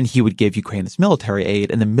 then he would give Ukraine this military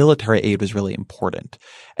aid, and the military aid was really important.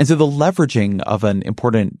 And so the leveraging of an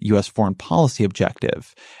important U.S. foreign policy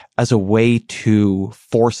objective as a way to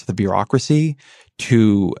force the bureaucracy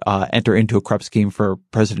to enter into a corrupt scheme for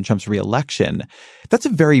President Trump's reelection, that's a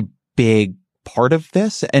very big part of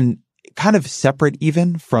this, and kind of separate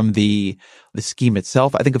even from the scheme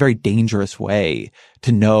itself. I think a very dangerous way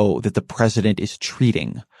to know that the president is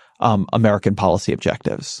treating American policy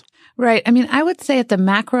objectives. Right. I mean, I would say at the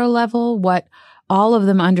macro level, what all of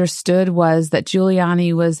them understood was that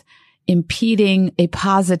Giuliani was impeding a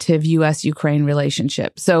positive U.S.-Ukraine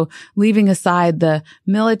relationship. So leaving aside the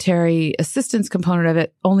military assistance component of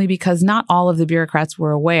it, only because not all of the bureaucrats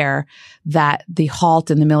were aware that the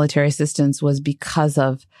halt in the military assistance was because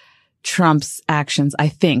of Trump's actions, I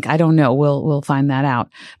think. I don't know. We'll find that out.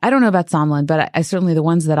 I don't know about Sondland, but I certainly the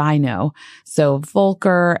ones that I know. So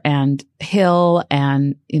Volker and Hill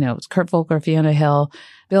and, Kurt Volker, Fiona Hill,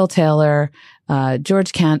 Bill Taylor,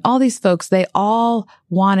 George Kent, all these folks, they all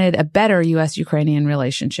wanted a better U.S.-Ukrainian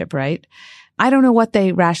relationship, right? I don't know what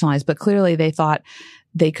they rationalized, but clearly they thought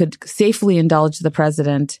they could safely indulge the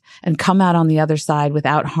president and come out on the other side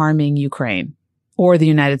without harming Ukraine or the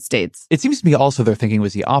United States. It seems to me also their thinking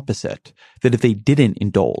was the opposite, that if they didn't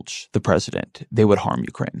indulge the president, they would harm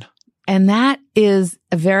Ukraine. And that is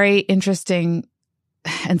a very interesting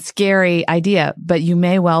and scary idea, but you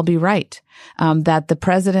may well be right, that the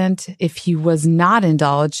president, if he was not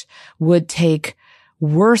indulged, would take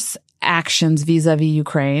worse actions vis-a-vis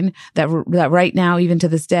Ukraine, that right now, even to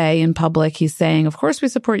this day in public, he's saying, of course we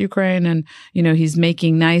support Ukraine. And, he's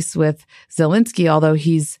making nice with Zelensky, although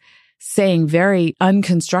he's saying very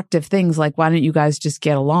unconstructive things like, why don't you guys just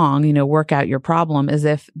get along, work out your problem, as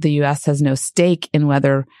if the U.S. has no stake in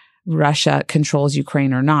whether Russia controls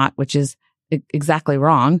Ukraine or not, which is exactly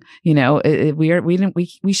wrong.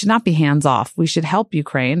 We should not be hands off. We should help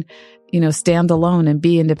Ukraine, stand alone and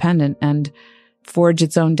be independent and forge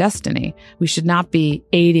its own destiny. We should not be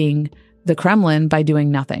aiding the Kremlin by doing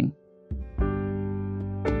nothing.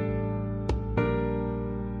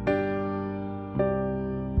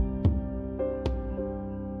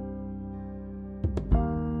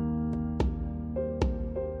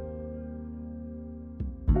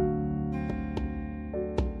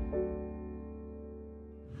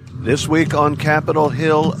 This week on Capitol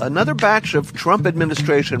Hill, another batch of Trump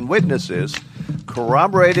administration witnesses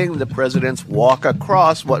corroborating the president's walk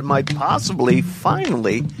across what might possibly,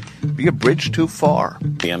 finally, be a bridge too far.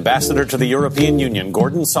 The ambassador to the European Union,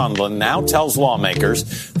 Gordon Sondland, now tells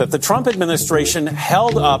lawmakers that the Trump administration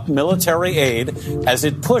held up military aid as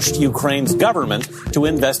it pushed Ukraine's government to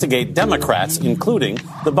investigate Democrats, including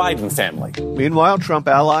the Biden family. Meanwhile, Trump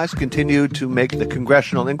allies continue to make the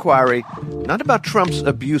congressional inquiry not about Trump's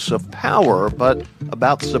abuse of power, but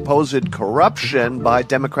about supposed corruption by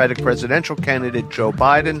Democratic presidential candidate Joe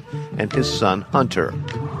Biden and his son Hunter.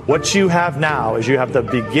 What you have now is you have the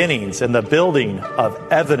beginnings and the building of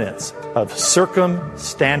evidence, of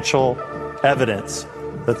circumstantial evidence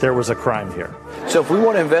that there was a crime here. So if we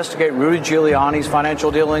want to investigate Rudy Giuliani's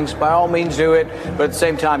financial dealings, by all means do it. But at the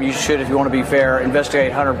same time, you should, if you want to be fair,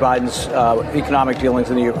 investigate Hunter Biden's economic dealings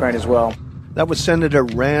in the Ukraine as well. That was Senator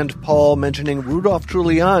Rand Paul mentioning Rudolph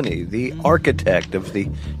Giuliani, the architect of the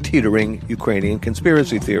teetering Ukrainian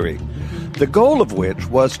conspiracy theory, the goal of which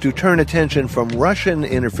was to turn attention from Russian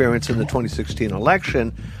interference in the 2016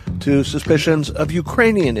 election to suspicions of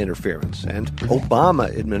Ukrainian interference and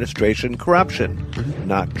Obama administration corruption.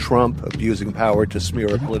 Not Trump abusing power to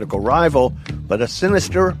smear a political rival, but a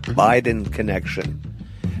sinister Biden connection.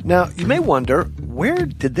 Now, you may wonder, where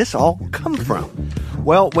did this all come from?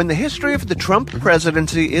 Well, when the history of the Trump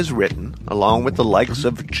presidency is written, along with the likes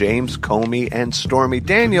of James Comey and Stormy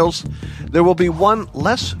Daniels, there will be one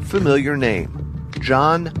less familiar name,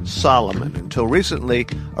 John Solomon, until recently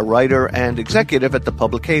a writer and executive at the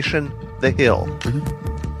publication The Hill.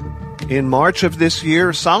 In March of this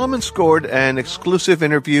year, Solomon scored an exclusive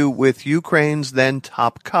interview with Ukraine's then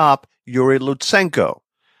top cop, Yuri Lutsenko.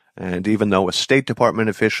 And even though a State Department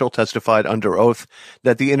official testified under oath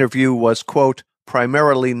that the interview was, quote,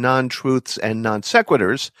 primarily non-truths and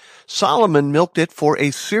non-sequiturs, Solomon milked it for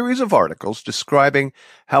a series of articles describing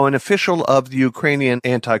how an official of the Ukrainian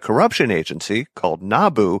anti-corruption agency, called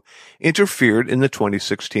NABU, interfered in the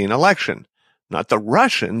 2016 election. Not the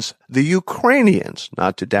Russians, the Ukrainians,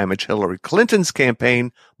 not to damage Hillary Clinton's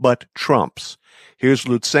campaign, but Trump's. Here's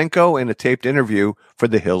Lutsenko in a taped interview for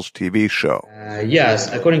the Hill's TV show.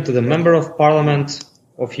 Yes, according to the member of parliament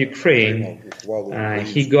of Ukraine,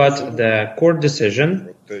 he got the court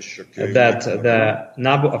decision that the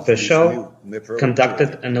NABU official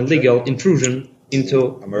conducted an illegal intrusion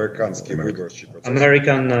into American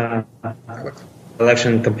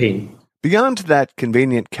election campaign. Beyond that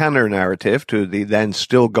convenient counter-narrative to the then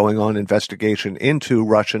still going on investigation into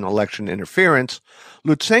Russian election interference,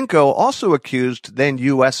 Lutsenko also accused then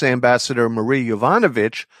U.S. Ambassador Marie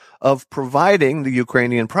Yovanovitch of providing the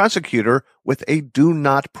Ukrainian prosecutor with a do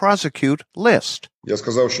not prosecute list.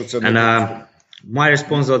 And my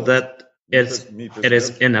response was that it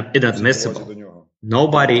is inadmissible.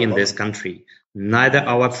 Nobody in this country Neither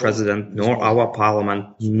our president, nor our parliament,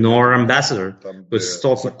 nor ambassador could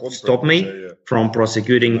stop me from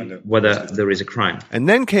prosecuting whether there is a crime. And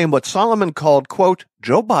then came what Solomon called, quote,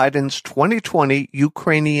 Joe Biden's 2020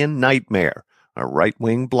 Ukrainian nightmare, a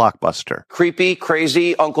right-wing blockbuster. Creepy,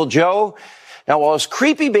 crazy Uncle Joe. Now, while his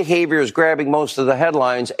creepy behavior is grabbing most of the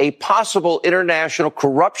headlines, a possible international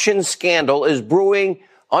corruption scandal is brewing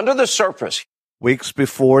under the surface. Weeks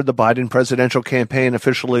before the Biden presidential campaign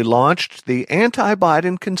officially launched, the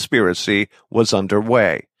anti-Biden conspiracy was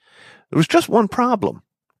underway. There was just one problem.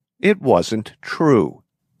 It wasn't true.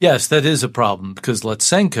 Yes, that is a problem because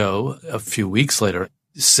Lutsenko, a few weeks later,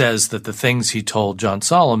 says that the things he told John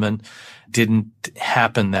Solomon didn't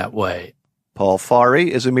happen that way. Paul Farhi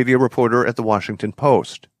is a media reporter at the Washington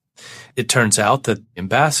Post. It turns out that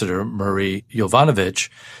Ambassador Marie Yovanovitch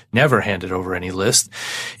never handed over any list.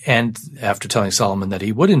 And after telling Solomon that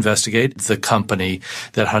he would investigate, the company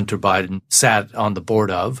that Hunter Biden sat on the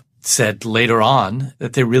board of said later on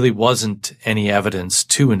that there really wasn't any evidence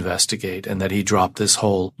to investigate and that he dropped this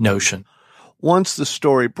whole notion. Once the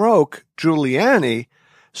story broke, Giuliani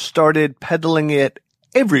started peddling it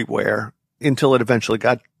everywhere until it eventually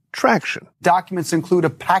got traction. Documents include a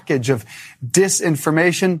package of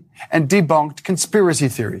disinformation and debunked conspiracy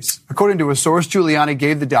theories. According to a source, Giuliani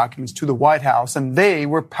gave the documents to the White House, and they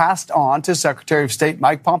were passed on to Secretary of State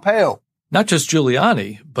Mike Pompeo. Not just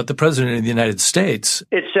Giuliani, but the President of the United States.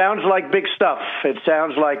 It sounds like big stuff. It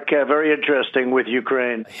sounds like very interesting with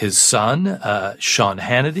Ukraine. His son, Sean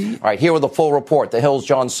Hannity. All right, here with the full report. The Hill's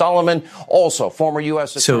John Solomon, also former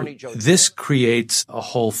U.S. Attorney So this creates a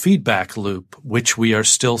whole feedback loop, which we are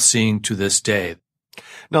still seeing to this day.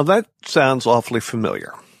 Now, that sounds awfully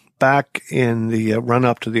familiar. Back in the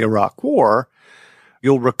run-up to the Iraq War,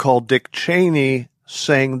 you'll recall Dick Cheney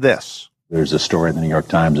saying this. There's a story in the New York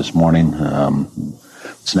Times this morning.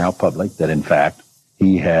 It's now public that, in fact,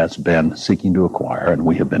 he has been seeking to acquire, and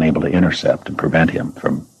we have been able to intercept and prevent him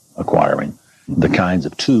from acquiring, the kinds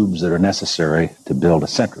of tubes that are necessary to build a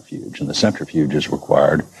centrifuge. And the centrifuge is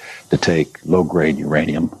required to take low-grade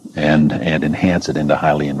uranium and enhance it into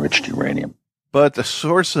highly enriched uranium. But the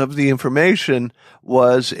source of the information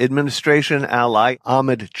was administration ally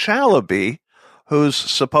Ahmed Chalabi, whose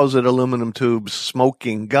supposed aluminum tube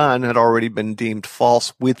smoking gun had already been deemed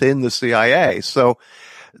false within the CIA. So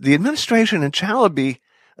the administration and Chalabi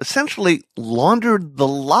essentially laundered the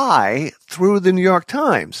lie through the New York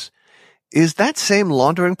Times. Is that same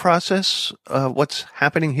laundering process what's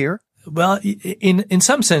happening here? Well, in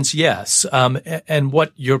some sense, yes. And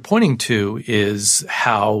what you're pointing to is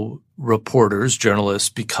how reporters, journalists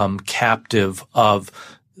become captive of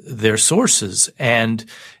their sources and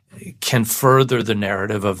can further the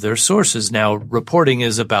narrative of their sources. Now, reporting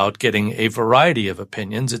is about getting a variety of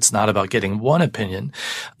opinions. It's not about getting one opinion.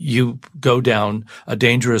 You go down a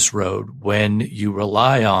dangerous road when you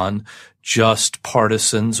rely on just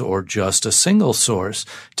partisans or just a single source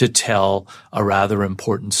to tell a rather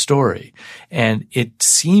important story. And it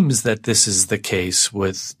seems that this is the case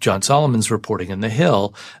with John Solomon's reporting in The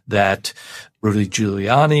Hill, that Rudy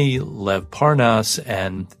Giuliani, Lev Parnas,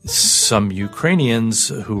 and some Ukrainians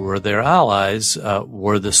who were their allies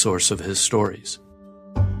were the source of his stories.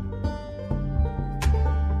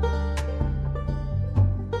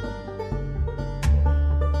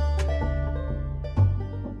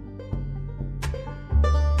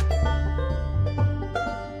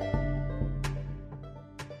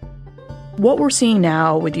 What we're seeing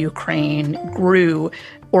now with Ukraine grew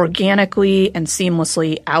organically and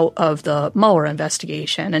seamlessly out of the Mueller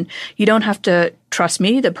investigation. And you don't have to trust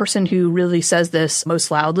me. The person who really says this most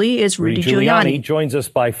loudly is Rudy Giuliani. Joins us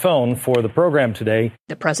by phone for the program today.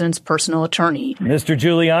 The president's personal attorney. Mr.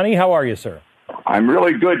 Giuliani, how are you, sir? I'm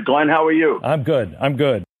really good, Glenn. How are you? I'm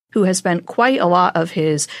good. Who has spent quite a lot of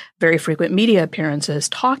his very frequent media appearances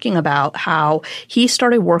talking about how he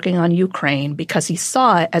started working on Ukraine because he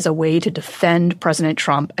saw it as a way to defend President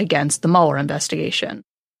Trump against the Mueller investigation.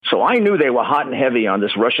 So I knew they were hot and heavy on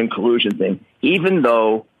this Russian collusion thing, even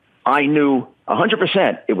though I knew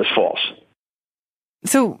 100% it was false.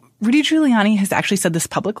 So Rudy Giuliani has actually said this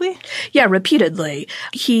publicly? Yeah, repeatedly.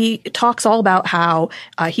 He talks all about how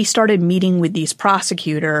he started meeting with these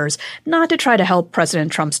prosecutors, not to try to help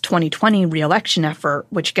President Trump's 2020 reelection effort,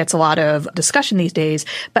 which gets a lot of discussion these days,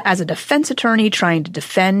 but as a defense attorney trying to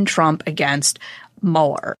defend Trump against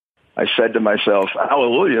Mueller. I said to myself,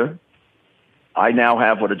 hallelujah, I now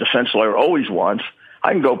have what a defense lawyer always wants.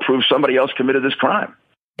 I can go prove somebody else committed this crime.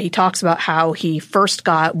 He talks about how he first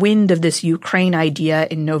got wind of this Ukraine idea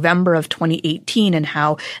in November of 2018 and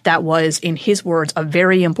how that was, in his words, a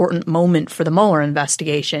very important moment for the Mueller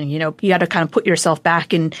investigation. You know, you got to kind of put yourself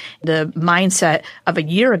back in the mindset of a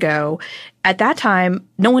year ago. At that time,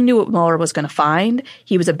 no one knew what Mueller was going to find.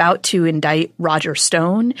 He was about to indict Roger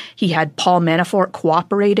Stone. He had Paul Manafort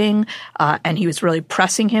cooperating, and he was really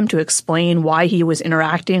pressing him to explain why he was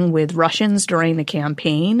interacting with Russians during the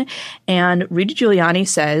campaign. And Rudy Giuliani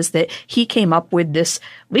says that he came up with this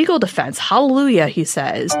legal defense. Hallelujah, he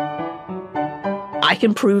says. I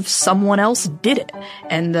can prove someone else did it.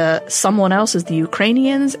 And the someone else is the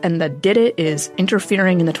Ukrainians, and the did it is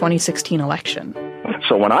interfering in the 2016 election.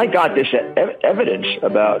 So when I got this evidence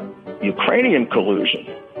about Ukrainian collusion,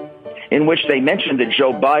 in which they mentioned that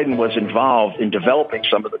Joe Biden was involved in developing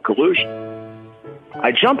some of the collusion,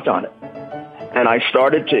 I jumped on it. And I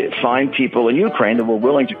started to find people in Ukraine that were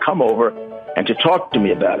willing to come over and to talk to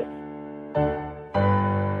me about it.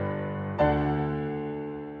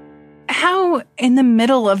 How, in the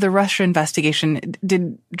middle of the Russia investigation,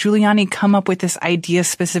 did Giuliani come up with this idea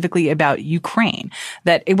specifically about Ukraine,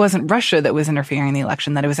 that it wasn't Russia that was interfering in the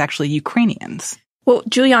election, that it was actually Ukrainians? Well,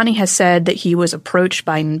 Giuliani has said that he was approached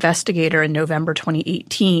by an investigator in November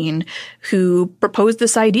 2018 who proposed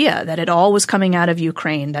this idea that it all was coming out of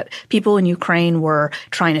Ukraine, that people in Ukraine were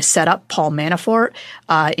trying to set up Paul Manafort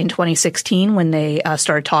in 2016 when they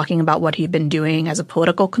started talking about what he'd been doing as a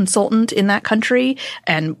political consultant in that country.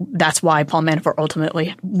 And that's why Paul Manafort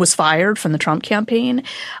ultimately was fired from the Trump campaign.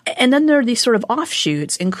 And then there are these sort of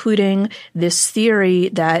offshoots, including this theory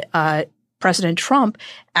that President Trump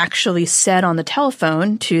actually said on the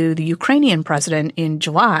telephone to the Ukrainian president in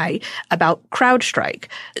July about CrowdStrike,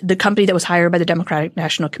 the company that was hired by the Democratic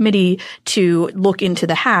National Committee to look into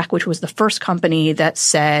the hack, which was the first company that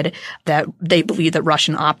said that they believed that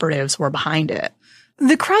Russian operatives were behind it.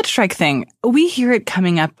 The CrowdStrike thing, we hear it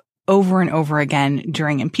coming up over and over again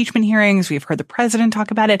during impeachment hearings. We've heard the president talk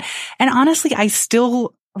about it. And honestly, I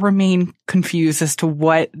still remain confused as to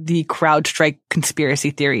what the CrowdStrike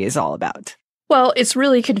conspiracy theory is all about. Well, it's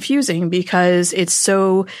really confusing because it's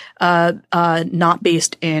so not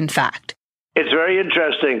based in fact. It's very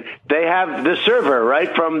interesting. They have the server,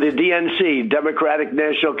 right, from the DNC, Democratic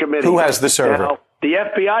National Committee. Who has the server? Now, the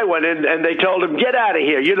FBI went in and they told him, get out of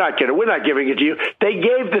here. You're not kidding. We're not giving it to you. They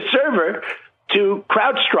gave the server to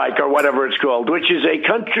CrowdStrike or whatever it's called, which is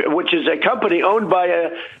a company owned by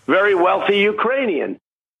a very wealthy Ukrainian.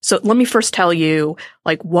 So let me first tell you,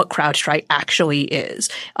 like, what CrowdStrike actually is.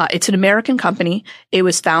 It's an American company. It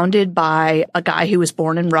was founded by a guy who was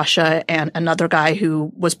born in Russia and another guy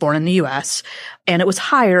who was born in the U.S. And it was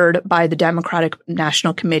hired by the Democratic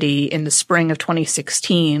National Committee in the spring of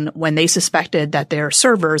 2016 when they suspected that their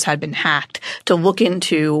servers had been hacked to look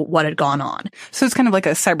into what had gone on. So it's kind of like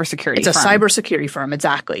a cybersecurity firm. It's a cybersecurity firm,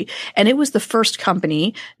 exactly. And it was the first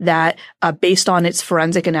company that, based on its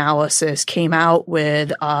forensic analysis, came out with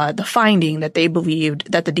the finding that they believed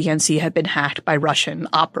that the DNC had been hacked by Russian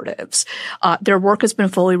operatives. Their work has been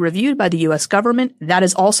fully reviewed by the U.S. government. That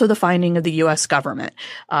is also the finding of the U.S. government.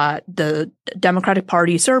 The Democratic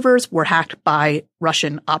Party servers were hacked by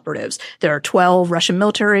Russian operatives. There are 12 Russian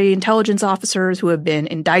military intelligence officers who have been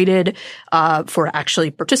indicted for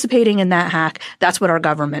actually participating in that hack. That's what our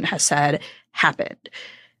government has said happened.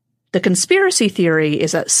 The conspiracy theory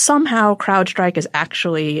is that somehow CrowdStrike is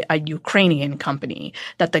actually a Ukrainian company,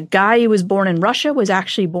 that the guy who was born in Russia was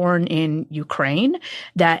actually born in Ukraine,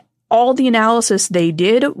 that all the analysis they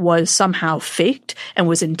did was somehow faked and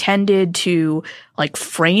was intended to, like,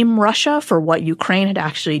 frame Russia for what Ukraine had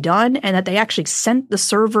actually done, and that they actually sent the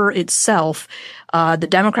server itself, the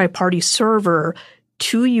Democratic Party server,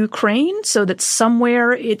 to Ukraine so that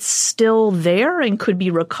somewhere it's still there and could be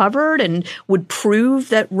recovered and would prove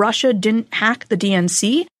that Russia didn't hack the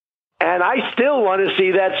DNC. And I still want to see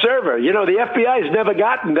that server. You know, the FBI has never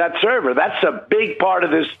gotten that server. That's a big part of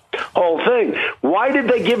this whole thing. Why did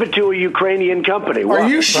they give it to a Ukrainian company? Are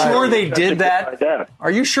you sure they did that? Are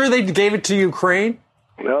you sure they gave it to Ukraine?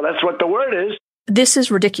 Well, that's what the word is. This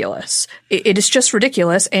is ridiculous. It is just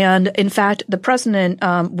ridiculous. And in fact, the president,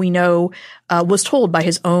 we know, was told by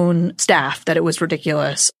his own staff that it was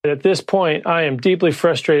ridiculous. At this point, I am deeply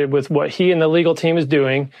frustrated with what he and the legal team is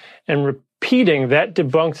doing and repeating that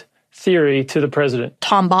debunked theory to the president.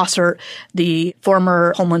 Tom Bossert, the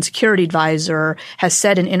former Homeland Security advisor, has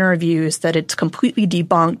said in interviews that it's completely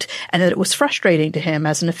debunked and that it was frustrating to him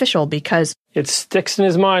as an official because it sticks in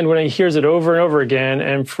his mind when he hears it over and over again.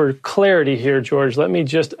 And for clarity here, George, let me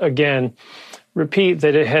just again repeat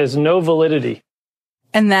that it has no validity.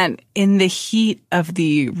 And that in the heat of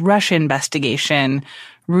the Russia investigation,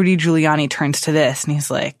 Rudy Giuliani turns to this and he's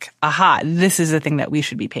like, aha, this is the thing that we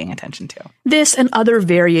should be paying attention to. This and other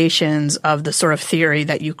variations of the sort of theory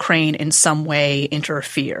that Ukraine in some way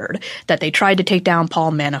interfered, that they tried to take down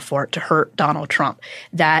Paul Manafort to hurt Donald Trump,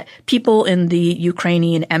 that people in the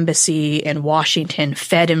Ukrainian embassy in Washington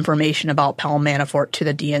fed information about Paul Manafort to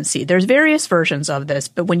the DNC. There's various versions of this,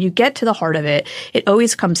 but when you get to the heart of it, it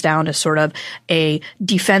always comes down to sort of a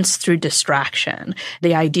defense through distraction.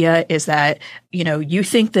 The idea is that, you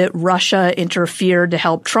think that Russia interfered to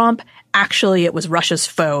help Trump. Actually, it was Russia's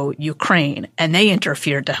foe, Ukraine, and they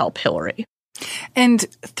interfered to help Hillary. And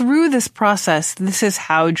through this process, this is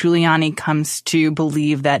how Giuliani comes to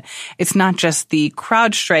believe that it's not just the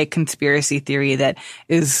CrowdStrike conspiracy theory that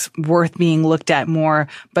is worth being looked at more,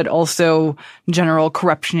 but also general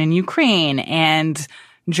corruption in Ukraine and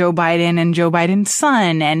Joe Biden and Joe Biden's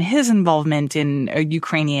son and his involvement in a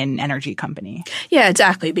Ukrainian energy company. Yeah,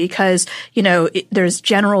 exactly. Because, there's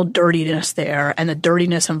general dirtiness there, and the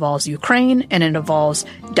dirtiness involves Ukraine and it involves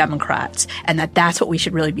Democrats, and that's what we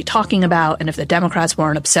should really be talking about. And if the Democrats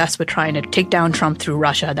weren't obsessed with trying to take down Trump through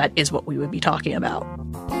Russia, that is what we would be talking about.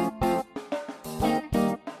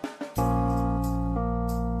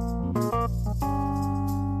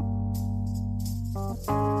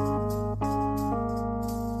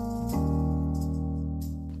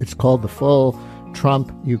 It's called the full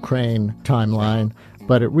Trump-Ukraine timeline,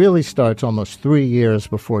 but it really starts almost 3 years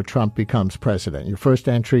before Trump becomes president. Your first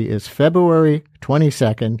entry is February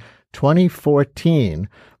 22nd, 2014,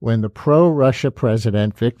 when the pro-Russia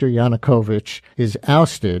president, Viktor Yanukovych, is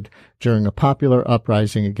ousted during a popular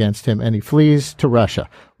uprising against him, and he flees to Russia.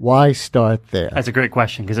 Why start there? That's a great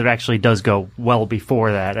question, because it actually does go well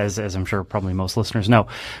before that, as I'm sure probably most listeners know.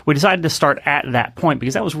 We decided to start at that point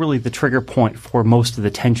because that was really the trigger point for most of the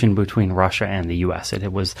tension between Russia and the U.S.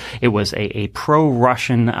 It was a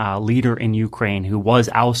pro-Russian leader in Ukraine who was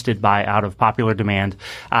ousted out of popular demand,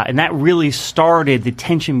 and that really started the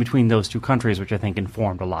tension between those two countries, which I think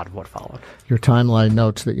informed a lot of what followed. Your timeline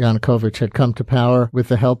notes that Yanukovych had come to power with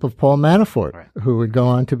the help of Paul Manafort, right, who would go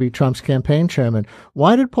on to be Trump's campaign chairman.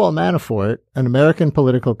 Why did Paul Manafort, an American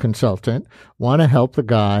political consultant, want to help the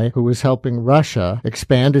guy who was helping Russia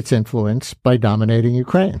expand its influence by dominating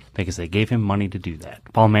Ukraine? Because they gave him money to do that.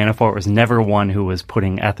 Paul Manafort was never one who was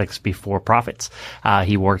putting ethics before profits.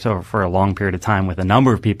 He worked for a long period of time with a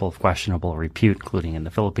number of people of questionable repute, including in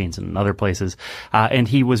the Philippines and other places. And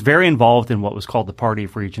he was very involved in what was called the Party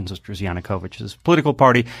of Regions, which was Yanukovych's political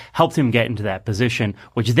party, helped him get into that position,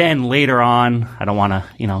 which then later on, I don't want to,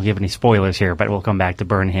 give any spoilers here, but we'll come back to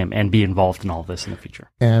burn him and be involved in all of this in the future.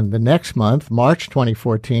 And the next month, March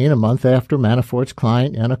 2014, a month after Manafort's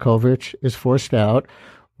client Yanukovych is forced out,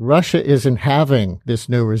 Russia isn't having this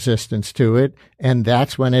new resistance to it, and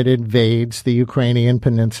that's when it invades the Ukrainian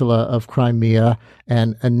peninsula of Crimea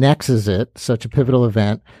and annexes it. Such a pivotal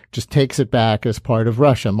event, just takes it back as part of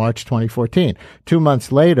Russia, March 2014. 2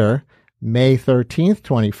 months later, May 13th,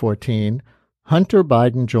 2014, Hunter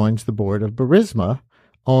Biden joins the board of Burisma,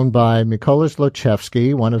 owned by Mykola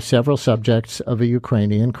Zlochevsky, one of several subjects of a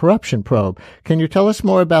Ukrainian corruption probe. Can you tell us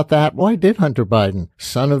more about that? Why did Hunter Biden,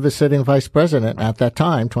 son of the sitting vice president at that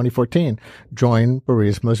time, 2014, join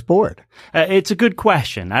Burisma's board? It's a good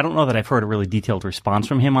question. I don't know that I've heard a really detailed response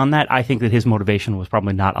from him on that. I think that his motivation was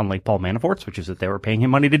probably not unlike Paul Manafort's, which is that they were paying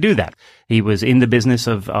him money to do that. He was in the business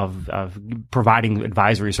of providing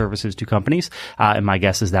advisory services to companies, and my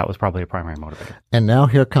guess is that was probably a primary motivator. And now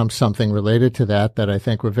here comes something related to that I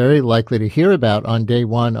think we're very likely to hear about on day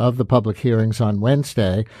one of the public hearings on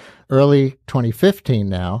Wednesday, early 2015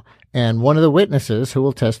 now. And one of the witnesses who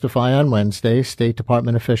will testify on Wednesday, State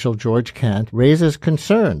Department official George Kent, raises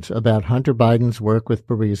concerns about Hunter Biden's work with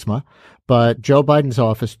Burisma, but Joe Biden's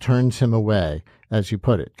office turns him away, as you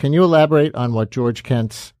put it. Can you elaborate on what George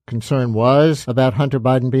Kent's concern was about Hunter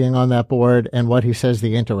Biden being on that board and what he says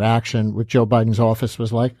the interaction with Joe Biden's office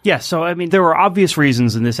was like? Yeah, so there were obvious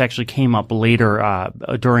reasons, and this actually came up later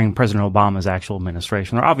during President Obama's actual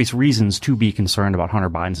administration. There are obvious reasons to be concerned about Hunter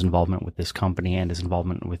Biden's involvement with this company and his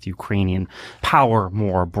involvement with Ukrainian power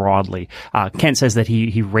more broadly. Kent says that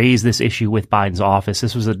he raised this issue with Biden's office.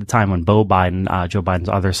 This was at the time when Beau Biden, Joe Biden's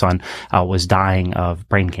other son, was dying of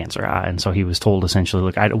brain cancer. And so he was told essentially,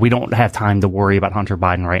 look, we don't have time to worry about Hunter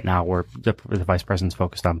Biden right right now where the vice president's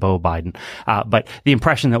focused on Beau Biden. But the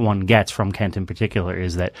impression that one gets from Kent in particular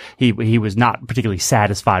is that he was not particularly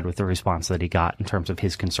satisfied with the response that he got in terms of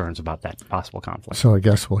his concerns about that possible conflict. So I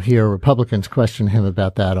guess we'll hear Republicans question him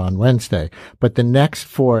about that on Wednesday. But the next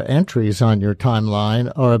 4 entries on your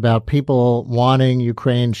timeline are about people wanting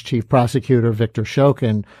Ukraine's chief prosecutor, Viktor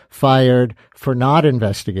Shokin, fired for not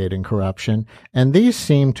investigating corruption. And these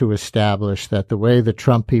seem to establish that the way the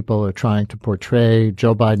Trump people are trying to portray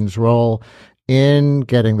Joe Biden's role in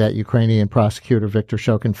getting that Ukrainian prosecutor, Viktor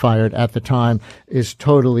Shokin, fired at the time is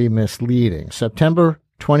totally misleading. September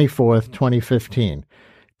 24th, 2015.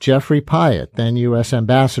 Jeffrey Pyatt, then U.S.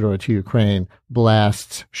 ambassador to Ukraine,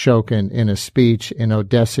 blasts Shokin in a speech in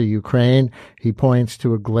Odessa, Ukraine. He points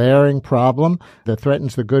to a glaring problem that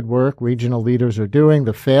threatens the good work regional leaders are doing,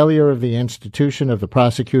 the failure of the institution of the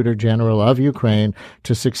Prosecutor General of Ukraine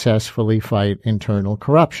to successfully fight internal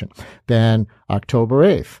corruption. Then, October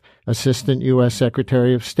 8th, Assistant U.S.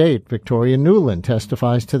 Secretary of State Victoria Nuland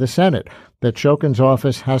testifies to the Senate that Shokin's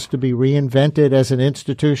office has to be reinvented as an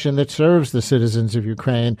institution that serves the citizens of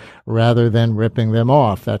Ukraine rather than ripping them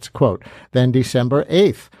off. That's a quote. Then December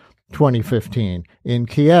 8th, 2015, in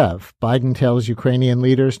Kiev, Biden tells Ukrainian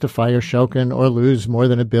leaders to fire Shokin or lose more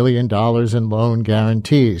than $1 billion in loan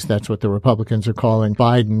guarantees. That's what the Republicans are calling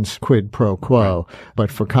Biden's quid pro quo. But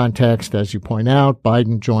for context, as you point out,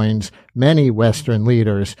 Biden joins many Western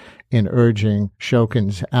leaders in urging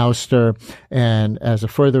Shokin's ouster. And as a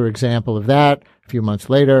further example of that, a few months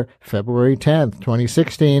later, February 10th,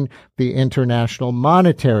 2016, the International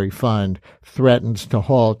Monetary Fund threatens to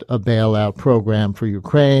halt a bailout program for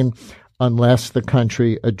Ukraine unless the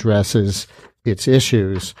country addresses its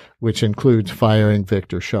issues, which includes firing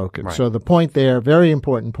Viktor Shokin. Right. So the point there, very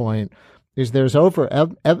important point, is there's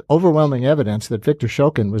overwhelming evidence that Viktor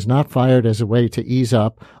Shokin was not fired as a way to ease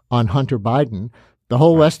up on Hunter Biden. The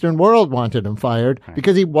whole Western world wanted him fired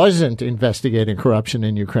because he wasn't investigating corruption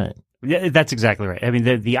in Ukraine. Yeah, that's exactly right. I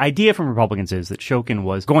mean, the idea from Republicans is that Shokin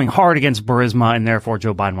was going hard against Burisma and therefore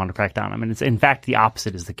Joe Biden wanted to crack down on him. And it's, in fact, the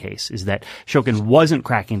opposite is the case, is that Shokin wasn't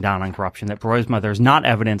cracking down on corruption, that Burisma, there's not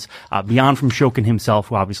evidence, beyond from Shokin himself,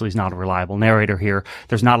 who obviously is not a reliable narrator here.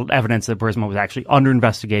 There's not evidence that Burisma was actually under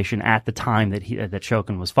investigation at the time that that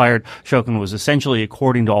Shokin was fired. Shokin was essentially,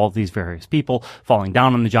 according to all of these various people, falling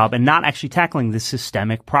down on the job and not actually tackling this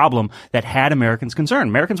systemic problem that had Americans concerned.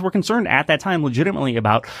 Americans were concerned at that time legitimately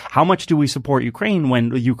about how much do we support Ukraine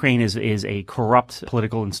when Ukraine is a corrupt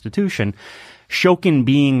political institution. Shokin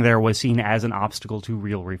being there was seen as an obstacle to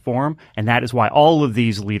real reform, and that is why all of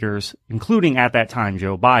these leaders, including at that time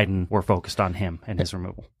Joe Biden, were focused on him and his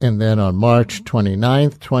removal. And then on March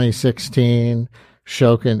 29th, 2016,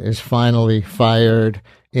 Shokin is finally fired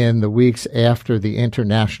in the weeks after the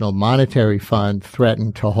International Monetary Fund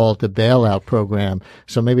threatened to halt a bailout program.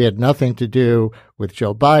 So maybe it had nothing to do with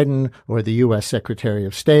Joe Biden or the U.S. Secretary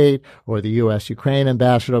of State or the U.S. Ukraine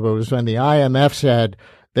ambassador, but it was when the IMF said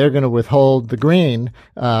they're going to withhold the green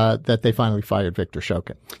that they finally fired Viktor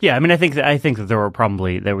Shokin. Yeah, I mean, I think that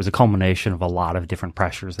there was a culmination of a lot of different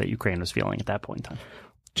pressures that Ukraine was feeling at that point in time.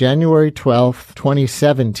 January 12th,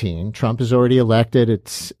 2017, Trump is already elected.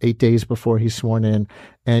 It's 8 days before he's sworn in,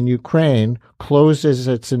 and Ukraine closes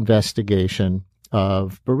its investigation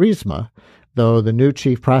of Burisma, though the new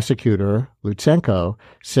chief prosecutor, Lutsenko,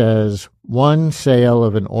 says one sale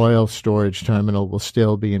of an oil storage terminal will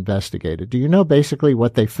still be investigated. Do you know basically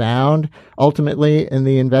what they found ultimately in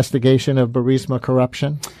the investigation of Burisma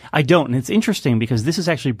corruption? I don't. And it's interesting because this is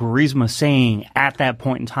actually Burisma saying at that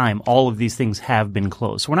point in time, all of these things have been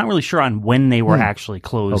closed. So we're not really sure on when they were actually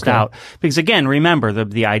closed out. Because again, remember,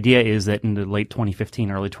 the idea is that in the late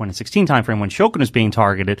 2015, early 2016 timeframe when Shokin was being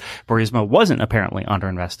targeted, Burisma wasn't apparently under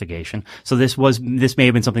investigation. So this may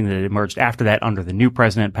have been something that emerged after that under the new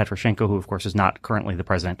president, Petroshenko, who of course is not currently the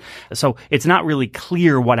president. So it's not really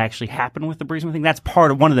clear what actually happened with the Burisma thing. That's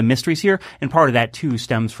part of one of the mysteries here. And part of that too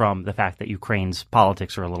stems from the fact that Ukraine's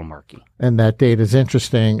politics are a little murky. And that date is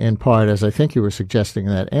interesting in part, as I think you were suggesting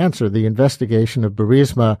in that answer. The investigation of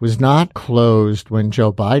Burisma was not closed when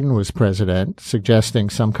Joe Biden was president, suggesting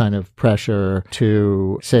some kind of pressure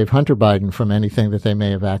to save Hunter Biden from anything that they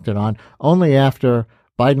may have acted on, only after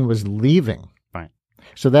Biden was leaving. Right.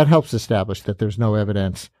 So that helps establish that there's no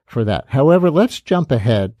evidence for that. However, let's jump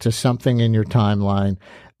ahead to something in your timeline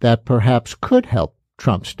that perhaps could help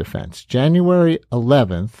Trump's defense. January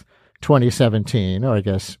 11th, 2017, or I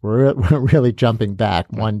guess we're really jumping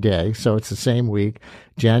back one day, so it's the same week,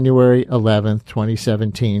 January 11th,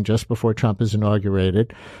 2017, just before Trump is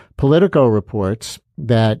inaugurated, Politico reports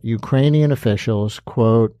that Ukrainian officials,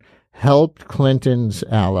 quote, helped Clinton's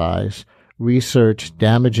allies research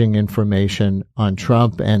damaging information on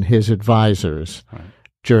Trump and his advisors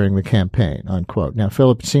during the campaign, unquote. Now,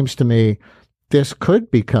 Philip, it seems to me this could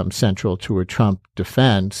become central to a Trump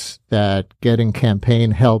defense, that getting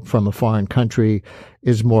campaign help from a foreign country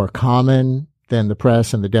is more common than the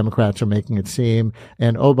press and the Democrats are making it seem.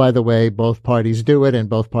 And, oh, by the way, both parties do it, and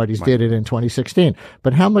both parties did it in 2016.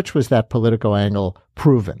 But how much was that Politico angle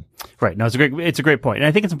proven? Right. No, it's a great point. And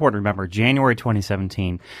I think it's important to remember, January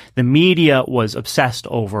 2017, the media was obsessed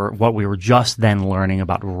over what we were just then learning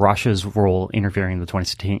about Russia's role interfering in the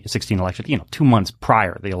 2016 election, 2 months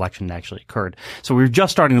prior the election actually occurred. So we were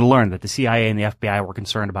just starting to learn that the CIA and the FBI were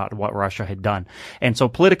concerned about what Russia had done. And so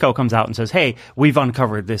Politico comes out and says, hey, we've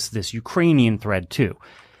uncovered this Ukrainian thread too.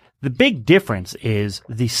 The big difference is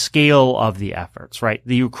the scale of the efforts, right?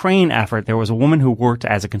 The Ukraine effort, there was a woman who worked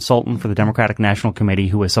as a consultant for the Democratic National Committee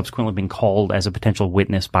who has subsequently been called as a potential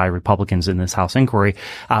witness by Republicans in this House inquiry.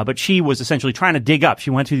 But she was essentially trying to dig up.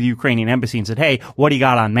 She went to the Ukrainian embassy and said, hey, what do you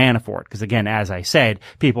got on Manafort? Because again, as I said,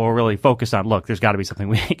 people were really focused on, look, there's got to be something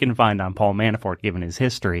we can find on Paul Manafort given his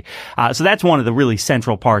history. So that's one of the really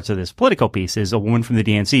central parts of this Politico piece, is a woman from the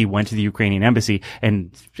DNC went to the Ukrainian embassy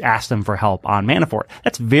and asked them for help on Manafort.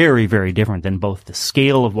 That's very, very different than both the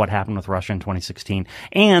scale of what happened with Russia in 2016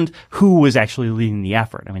 and who was actually leading the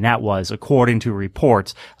effort. I mean, that was, according to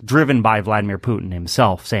reports, driven by Vladimir Putin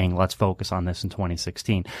himself saying, let's focus on this in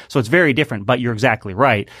 2016. So it's very different, but you're exactly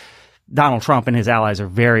right. Donald Trump and his allies are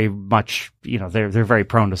very much, they're very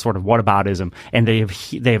prone to sort of whataboutism, and they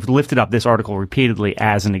have lifted up this article repeatedly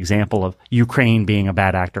as an example of Ukraine being a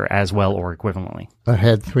bad actor as well or equivalently.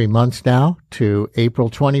 Ahead 3 months now to April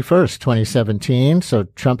 21st, 2017. So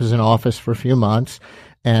Trump is in office for a few months,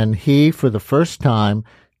 and he, for the first time,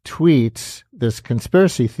 tweets this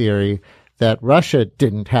conspiracy theory that Russia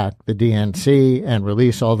didn't hack the DNC and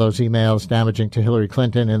release all those emails damaging to Hillary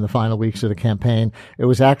Clinton in the final weeks of the campaign. It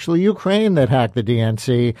was actually Ukraine that hacked the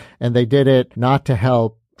DNC, and they did it not to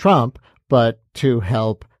help Trump, but to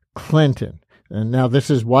help Clinton. And now this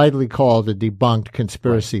is widely called a debunked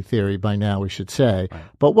conspiracy theory by now, we should say.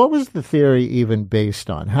 But what was the theory even based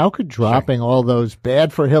on? How could dropping all those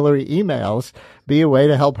bad for Hillary emails be a way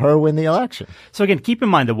to help her win the election? So again, keep in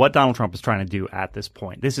mind that what Donald Trump is trying to do at this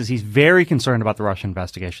point, he's very concerned about the Russia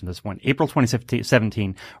investigation at this point. April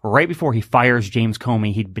 2017, right before he fires James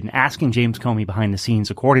Comey, he'd been asking James Comey behind the scenes,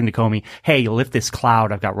 according to Comey, hey, lift this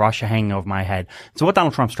cloud, I've got Russia hanging over my head. So what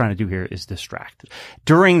Donald Trump's trying to do here is distract.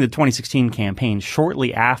 During the 2016 campaign,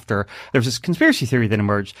 shortly after, there's this conspiracy theory that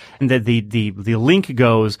emerged, and that the link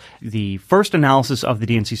goes, the first analysis of the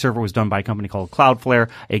DNC server was done by a company called Cloudflare.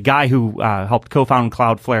 A guy who helped co-found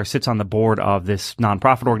Cloudflare sits on the board of this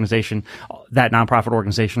nonprofit organization. That nonprofit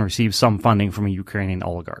organization receives some funding from a Ukrainian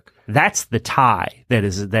oligarch. That's the tie that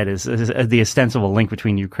is the ostensible link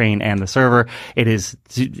between Ukraine and the server. It's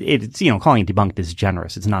calling it debunked is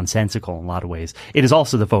generous. It's nonsensical in a lot of ways. It is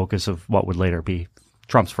also the focus of what would later be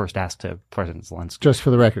Trump's first ask to President Zelensky. Just for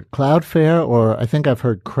the record, Cloudflare, or I think I've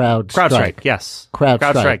heard CrowdStrike. CrowdStrike, yes.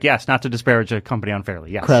 CrowdStrike, yes. Not to disparage a company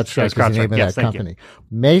unfairly, yes. CrowdStrike is the name of that company.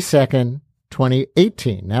 May 2nd,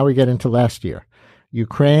 2018. Now we get into last year.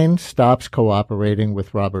 Ukraine stops cooperating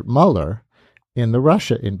with Robert Mueller in the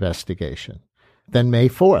Russia investigation. Then May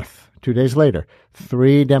 4th, 2 days later,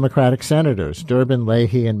 3 Democratic senators, Durbin,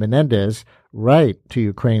 Leahy, and Menendez, write to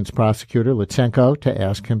Ukraine's prosecutor, Lutsenko, to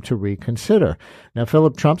ask him to reconsider. Now,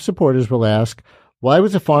 Philip, Trump supporters will ask, why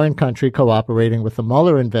was a foreign country cooperating with the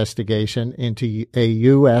Mueller investigation into a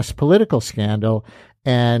U.S. political scandal?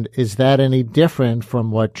 And is that any different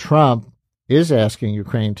from what Trump is asking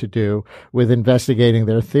Ukraine to do with investigating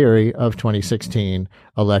their theory of 2016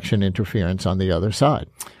 election interference on the other side?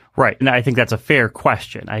 Right. And I think that's a fair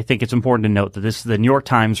question. I think it's important to note that the New York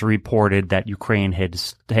Times reported that Ukraine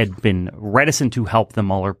had been reticent to help the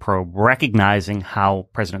Mueller probe, recognizing how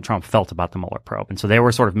President Trump felt about the Mueller probe. And so they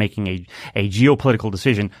were sort of making a geopolitical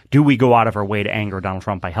decision. Do we go out of our way to anger Donald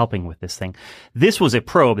Trump by helping with this thing? This was a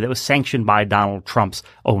probe that was sanctioned by Donald Trump's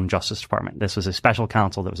own Justice Department. This was a special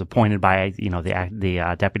counsel that was appointed by,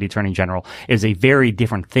 the Deputy Attorney General. It is a very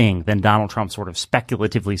different thing than Donald Trump sort of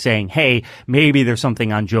speculatively saying, hey, maybe there's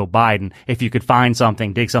something on Joe Biden. If you could find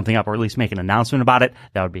something, dig something up, or at least make an announcement about it,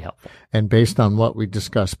 that would be helpful. And based on what we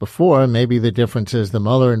discussed before, maybe the difference is the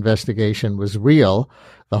Mueller investigation was real.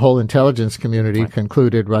 The whole intelligence community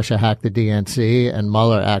concluded Russia hacked the DNC, and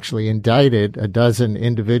Mueller actually indicted a dozen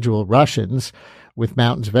individual Russians with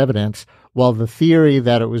mountains of evidence, while the theory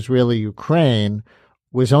that it was really Ukraine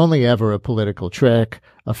was only ever a political trick,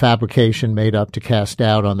 a fabrication made up to cast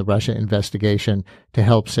doubt on the Russia investigation to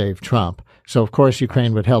help save Trump. So, of course,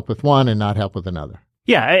 Ukraine would help with one and not help with another.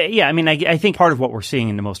 Yeah. I mean, I think part of what we're seeing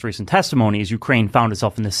in the most recent testimony is Ukraine found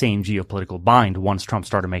itself in the same geopolitical bind once Trump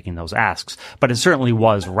started making those asks. But it certainly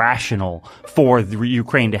was rational for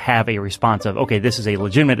Ukraine to have a response of, okay, this is a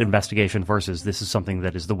legitimate investigation versus this is something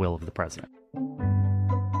that is the will of the president.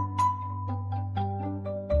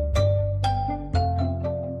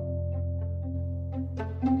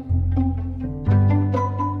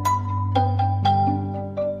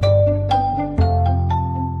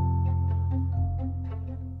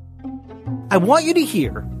 I want you to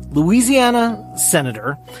hear Louisiana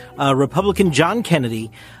Senator, Republican John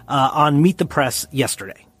Kennedy, on Meet the Press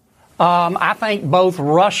yesterday. I think both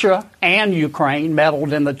Russia and Ukraine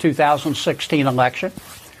meddled in the 2016 election.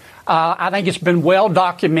 I think it's been well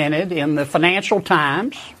documented in the Financial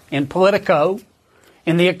Times, in Politico,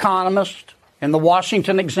 in The Economist, in the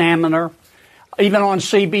Washington Examiner, even on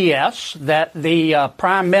CBS, that the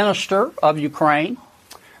Prime Minister of Ukraine,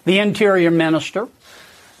 the Interior Minister,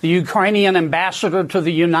 the Ukrainian ambassador to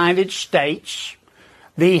the United States,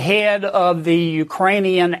 the head of the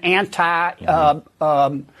Ukrainian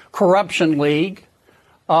anti-corruption league,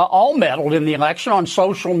 all meddled in the election on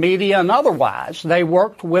social media and otherwise. They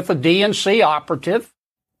worked with a DNC operative.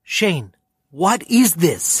 Shane, what is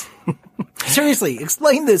this? Seriously,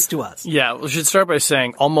 explain this to us. Yeah, we should start by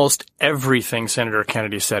saying almost everything Senator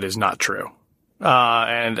Kennedy said is not true.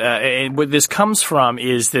 And what this comes from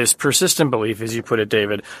is this persistent belief, as you put it,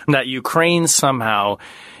 David, that Ukraine somehow,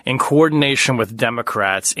 in coordination with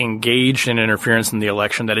Democrats, engaged in interference in the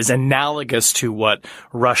election that is analogous to what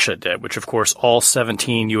Russia did, which, of course, all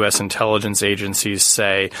 17 U.S. intelligence agencies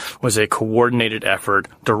say was a coordinated effort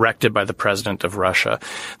directed by the president of Russia.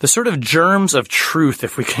 The sort of germs of truth,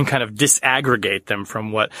 if we can kind of disaggregate them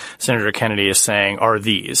from what Senator Kennedy is saying, are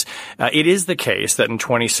these. It is the case that in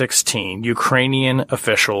 2016, Ukrainian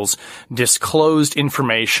officials disclosed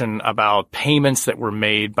information about payments that were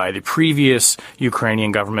made by the previous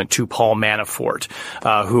Ukrainian government to Paul Manafort,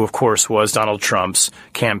 who, of course, was Donald Trump's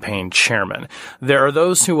campaign chairman. There are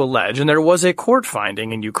those who allege, and there was a court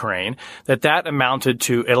finding in Ukraine, that amounted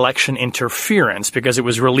to election interference because it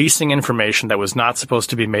was releasing information that was not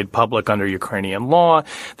supposed to be made public under Ukrainian law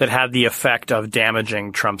that had the effect of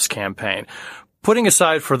damaging Trump's campaign. Putting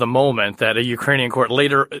aside for the moment that a Ukrainian court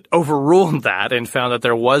later overruled that and found that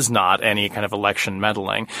there was not any kind of election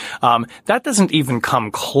meddling, that doesn't even come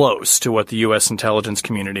close to what the U.S. intelligence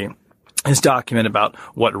community his document about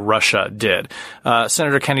what Russia did.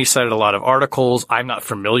 Senator Kennedy cited a lot of articles. I'm not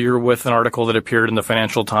familiar with an article that appeared in the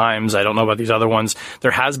Financial Times. I don't know about these other ones.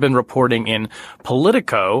 There has been reporting in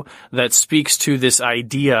Politico that speaks to this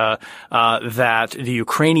idea that the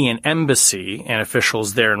Ukrainian embassy and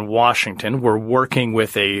officials there in Washington were working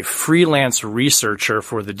with a freelance researcher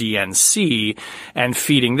for the DNC and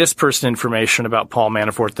feeding this person information about Paul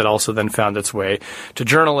Manafort that also then found its way to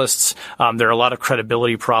journalists. There are a lot of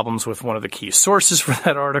credibility problems with one of the key sources for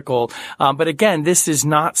that article. But again, this is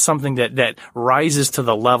not something that rises to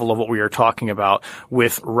the level of what we are talking about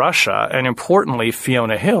with Russia. And importantly,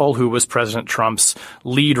 Fiona Hill, who was President Trump's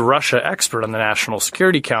lead Russia expert on the National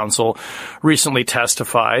Security Council, recently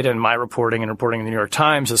testified, and my reporting and reporting in the New York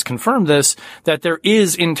Times has confirmed this, that there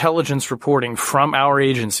is intelligence reporting from our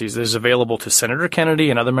agencies that is available to Senator Kennedy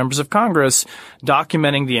and other members of Congress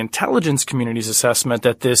documenting the intelligence community's assessment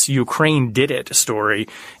that this Ukraine did it story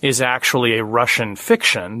is actually a Russian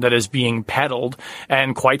fiction that is being peddled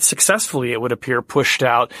and quite successfully, it would appear, pushed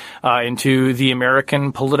out into the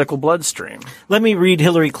American political bloodstream. Let me read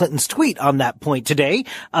Hillary Clinton's tweet on that point today.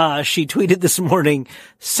 She tweeted this morning,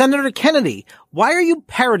 Senator Kennedy, why are you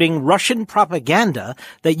parroting Russian propaganda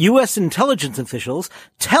that U.S. intelligence officials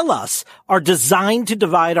tell us are designed to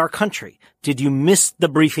divide our country? Did you miss the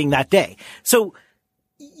briefing that day? So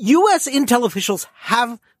U.S. intel officials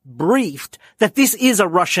have briefed that this is a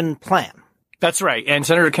Russian plan. That's right. And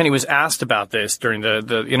Senator Kennedy was asked about this during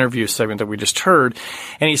the interview segment that we just heard.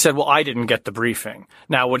 And he said, well, I didn't get the briefing.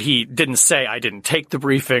 Now, what he didn't say, I didn't take the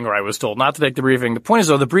briefing or I was told not to take the briefing. The point is,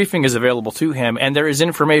 though, the briefing is available to him and there is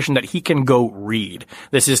information that he can go read.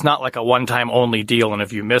 This is not like a one-time only deal. And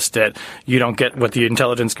if you missed it, you don't get what the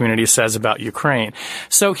intelligence community says about Ukraine.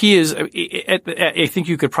 So he is, I think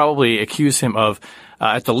you could probably accuse him of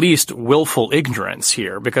at the least, willful ignorance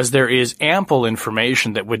here, because there is ample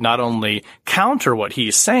information that would not only counter what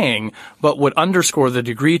he's saying, but would underscore the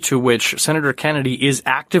degree to which Senator Kennedy is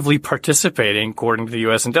actively participating, according to the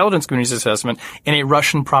U.S. intelligence community's assessment, in a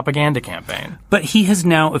Russian propaganda campaign. But he has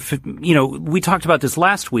now, we talked about this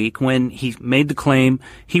last week when he made the claim,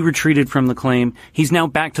 he retreated from the claim, he's now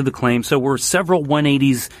back to the claim, so we're several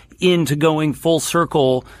 180s into going full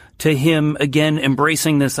circle to him again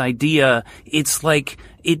embracing this idea. It's like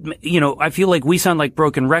I feel like we sound like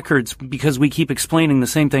broken records because we keep explaining the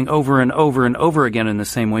same thing over and over and over again in the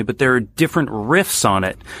same way, but there are different riffs on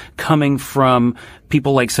it coming from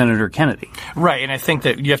people like Senator Kennedy. Right. And I think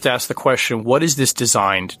that you have to ask the question, what is this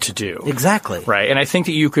designed to do? Exactly. Right. And I think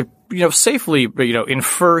that you could, safely,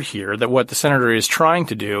 infer here that what the senator is trying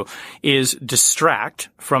to do is distract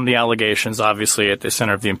from the allegations, obviously, at the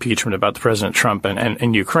center of the impeachment about the President Trump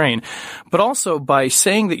and Ukraine, but also by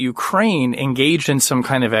saying that Ukraine engaged in some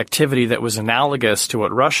kind of activity that was analogous to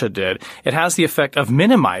what Russia did, it has the effect of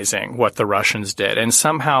minimizing what the Russians did and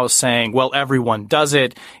somehow saying, well, everyone does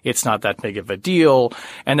it. It's not that big of a deal.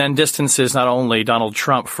 And then distances not only Donald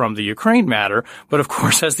Trump from the Ukraine matter, but of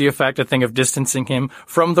course has the effect, I think, of distancing him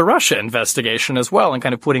from the Russia investigation as well and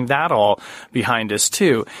kind of putting that all behind us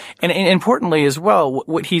too. And importantly as well,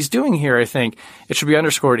 what he's doing here, I think it should be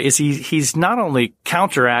underscored, is he's not only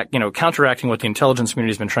counteracting what the intelligence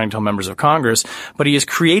community has been trying to tell members of Congress, but he is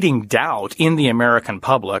creating doubt in the American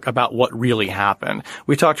public about what really happened.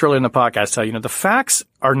 We talked earlier in the podcast how, the facts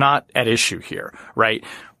are not at issue here, right?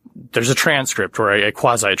 There's a transcript or a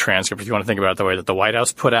quasi-transcript, if you want to think about it the way that the White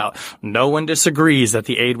House put out. No one disagrees that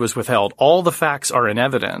the aid was withheld. All the facts are in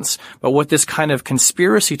evidence. But what this kind of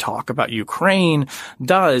conspiracy talk about Ukraine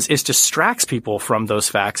does is distracts people from those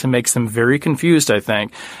facts and makes them very confused, I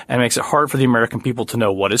think, and makes it hard for the American people to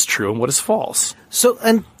know what is true and what is false. So,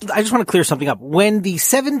 and I just want to clear something up. When the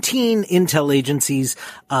 17 intel agencies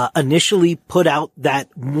initially put out that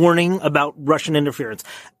warning about Russian interference,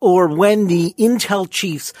 or when the intel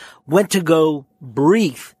chiefs went to go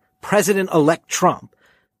brief President-elect Trump,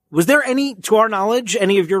 was there any, to our knowledge,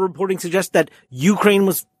 any of your reporting suggest that Ukraine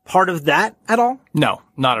was part of that at all? No,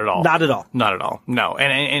 not at all. Not at all. Not at all. No.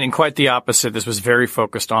 And quite the opposite. This was very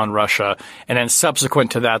focused on Russia. And then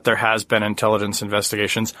subsequent to that, there has been intelligence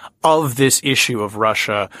investigations of this issue of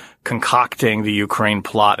Russia concocting the Ukraine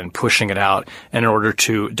plot and pushing it out in order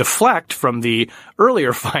to deflect from the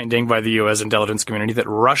earlier finding by the U.S. intelligence community that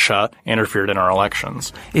Russia interfered in our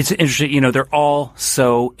elections. It's interesting. They're all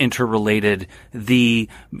so interrelated. The,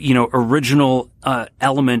 original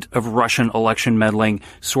element of Russian election meddling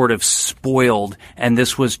sort of spoiled, and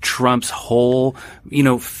this was Trump's whole,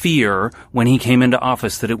 fear when he came into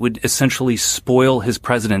office, that it would essentially spoil his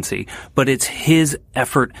presidency. But it's his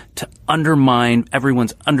effort to undermine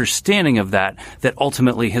everyone's understanding of that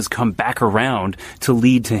ultimately has come back around to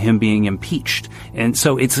lead to him being impeached. And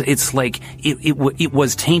so it's like it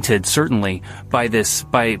was tainted certainly by this,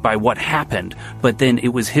 by what happened, but then it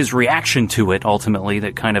was his reaction to it ultimately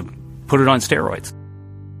that kind of put it on steroids.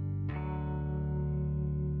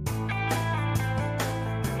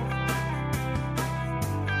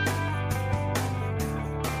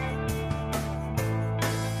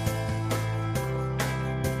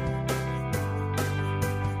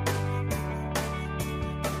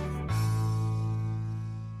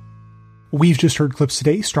 We've just heard clips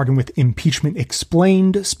today, starting with Impeachment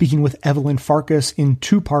Explained, speaking with Evelyn Farkas in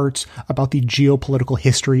two parts about the geopolitical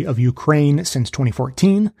history of Ukraine since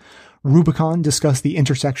 2014. Rubicon discussed the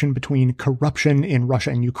intersection between corruption in Russia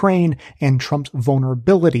and Ukraine and Trump's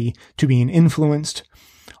vulnerability to being influenced.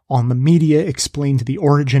 On the Media explained the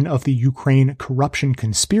origin of the Ukraine corruption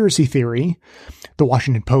conspiracy theory. The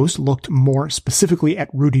Washington Post looked more specifically at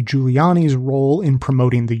Rudy Giuliani's role in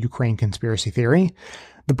promoting the Ukraine conspiracy theory.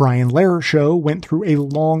 The Brian Lehrer Show went through a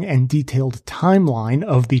long and detailed timeline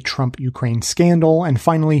of the Trump-Ukraine scandal. And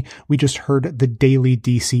finally, we just heard the Daily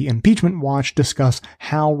DC Impeachment Watch discuss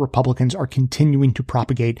how Republicans are continuing to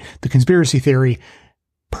propagate the conspiracy theory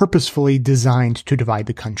purposefully designed to divide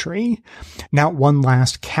the country. Now, one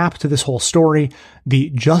last cap to this whole story. The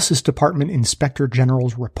Justice Department Inspector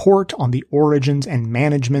General's report on the origins and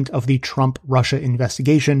management of the Trump-Russia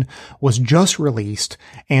investigation was just released,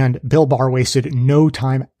 and Bill Barr wasted no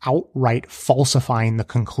time outright falsifying the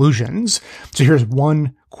conclusions. So here's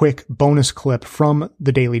one quick bonus clip from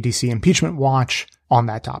the Daily DC Impeachment Watch on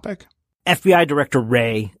that topic. FBI Director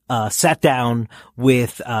Wray sat down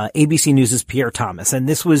with ABC News' Pierre Thomas, and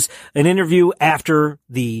this was an interview after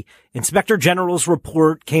the Inspector General's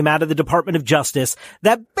report came out of the Department of Justice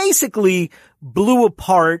that basically blew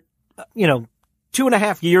apart,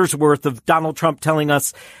 2.5 years worth of Donald Trump telling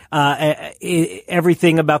us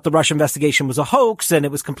everything about the Russia investigation was a hoax and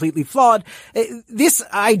it was completely flawed. This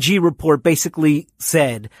IG report basically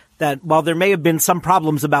said that while there may have been some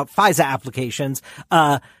problems about FISA applications,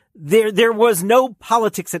 there was no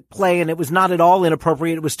politics at play, and it was not at all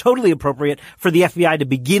inappropriate. It was totally appropriate for the FBI to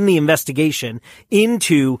begin the investigation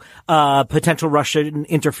into potential Russian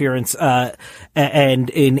interference and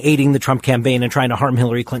in aiding the Trump campaign and trying to harm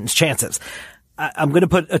Hillary Clinton's chances. I'm going to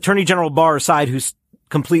put Attorney General Barr aside, who's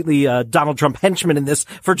completely Donald Trump henchman in this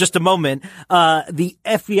for just a moment. The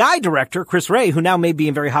FBI director, Chris Wray, who now may be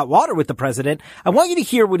in very hot water with the president, I want you to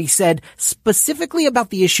hear what he said specifically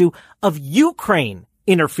about the issue of Ukraine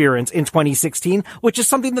interference in 2016, which is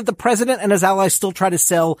something that the president and his allies still try to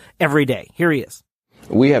sell every day. Here he is.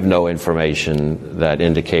 We have no information that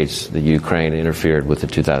indicates that Ukraine interfered with the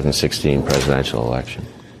 2016 presidential election.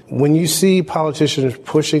 When you see politicians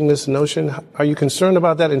pushing this notion, are you concerned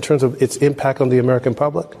about that in terms of its impact on the American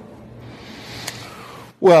public?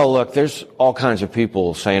 Well, look, there's all kinds of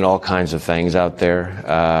people saying all kinds of things out there.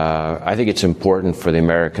 I think it's important for the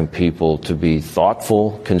American people to be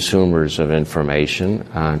thoughtful consumers of information,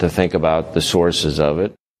 to think about the sources of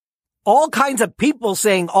it. All kinds of people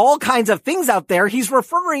saying all kinds of things out there. He's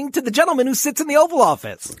referring to the gentleman who sits in the Oval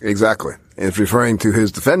Office. Exactly. It's referring to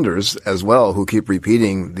his defenders as well, who keep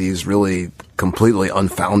repeating these really completely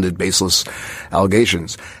unfounded, baseless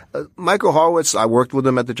allegations. Michael Horowitz, I worked with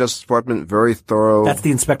him at the Justice Department, very thorough. That's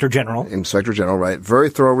the Inspector General. Inspector General, right. Very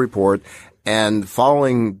thorough report. And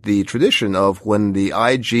following the tradition of when the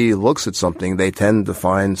IG looks at something, they tend to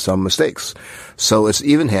find some mistakes. So it's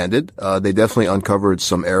even-handed. They definitely uncovered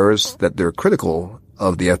some errors that they're critical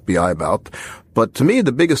of the FBI about. But to me,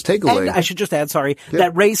 the biggest takeaway. And I should just add,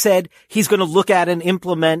 that Wray said he's going to look at and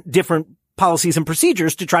implement different policies and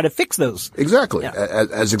procedures to try to fix those. Exactly. Yeah.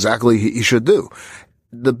 As exactly he should do.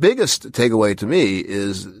 The biggest takeaway to me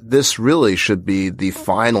is this really should be the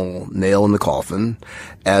final nail in the coffin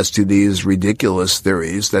as to these ridiculous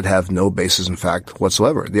theories that have no basis in fact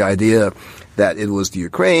whatsoever. The idea that it was the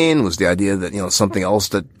Ukraine was the idea that, something else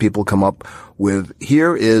that people come up with.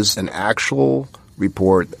 Here is an actual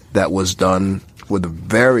report that was done with a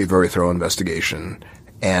very, very thorough investigation,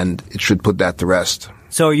 and it should put that to rest.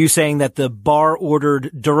 So are you saying that the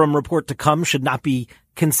Barr-ordered Durham report to come should not be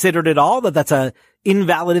considered at all, that that's a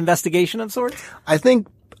invalid investigation of sorts? I think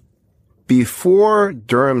before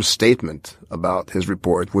Durham's statement about his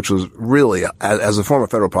report, which was really, as a former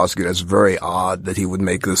federal prosecutor, it's very odd that he would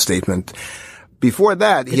make this statement. Before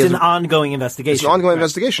that, it's an ongoing investigation. It's an ongoing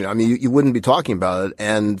investigation. I mean, you wouldn't be talking about it.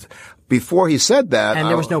 And before he said that, and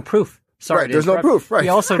there was no proof. Sorry, right, there's no proof. Right. He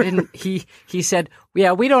also didn't. He said,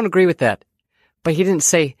 "Yeah, we don't agree with that," but he didn't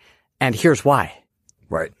say, "And here's why."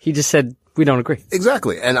 Right. He just said, "We don't agree."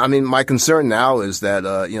 Exactly. And I mean, my concern now is that,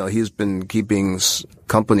 he's been keeping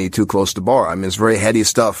company too close to Barr. I mean, it's very heady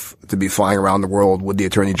stuff to be flying around the world with the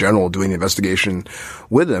Attorney General doing the investigation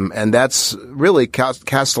with him. And that's really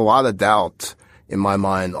cast a lot of doubt in my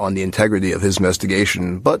mind on the integrity of his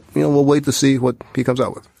investigation. But, we'll wait to see what he comes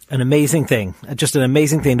out with. An amazing thing. Just an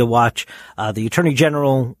amazing thing to watch. The Attorney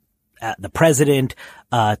General, the President,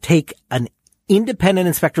 take an independent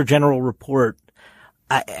Inspector General report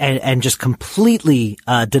and just completely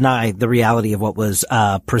deny the reality of what was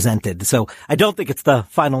presented. So I don't think it's the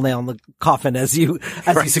final nail in the coffin as you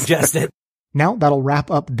suggested. Now that'll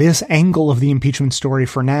wrap up this angle of the impeachment story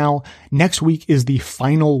for now. Next week is the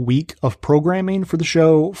final week of programming for the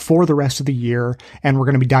show for the rest of the year, and we're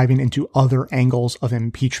going to be diving into other angles of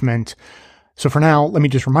impeachment. So for now, let me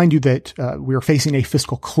just remind you that we are facing a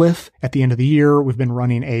fiscal cliff at the end of the year. We've been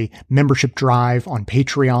running a membership drive on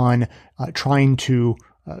Patreon, trying to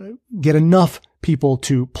get enough people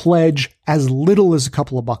to pledge as little as a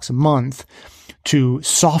couple of bucks a month to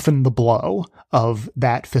soften the blow of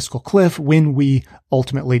that fiscal cliff when we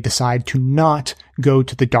ultimately decide to not go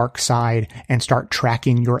to the dark side and start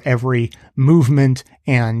tracking your every movement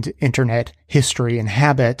and internet history and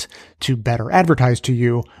habit to better advertise to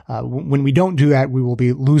you. When we don't do that, we will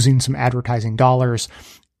be losing some advertising dollars.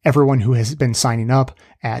 Everyone who has been signing up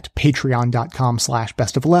at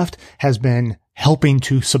patreon.com/bestofleft has been helping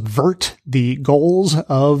to subvert the goals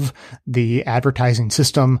of the advertising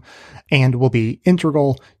system and will be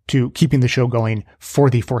integral to keeping the show going for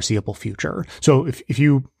the foreseeable future. So if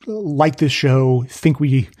you like this show, think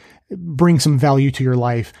we bring some value to your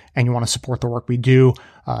life, and you want to support the work we do,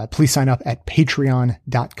 please sign up at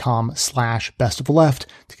patreon.com/bestofleft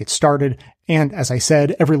to get started. And as I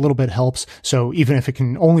said, every little bit helps. So even if it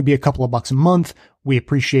can only be a couple of bucks a month, we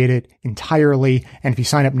appreciate it entirely. And if you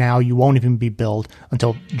sign up now, you won't even be billed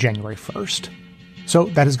until January 1st. So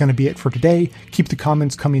that is going to be it for today. Keep the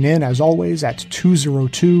comments coming in, as always, at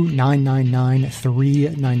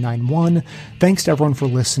 202-999-3991. Thanks to everyone for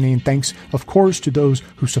listening. Thanks, of course, to those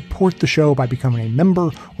who support the show by becoming a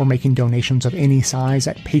member or making donations of any size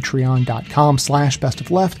at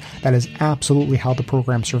patreon.com/bestofleft. That is absolutely how the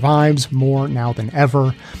program survives, more now than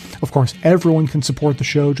ever. Of course, everyone can support the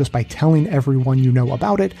show just by telling everyone you know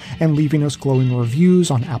about it and leaving us glowing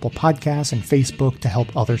reviews on Apple Podcasts and Facebook to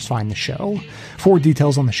help others find the show. For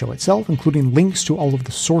details on the show itself, including links to all of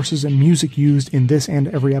the sources and music used in this and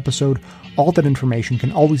every episode. All that information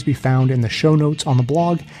can always be found in the show notes on the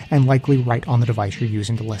blog and likely right on the device you're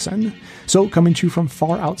using to listen. So, coming to you from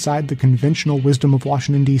far outside the conventional wisdom of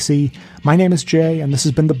Washington, D.C., my name is Jay, and this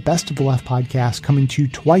has been the Best of the Left podcast, coming to you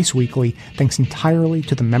twice weekly, thanks entirely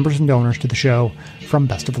to the members and donors to the show from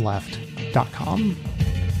bestoftheleft.com.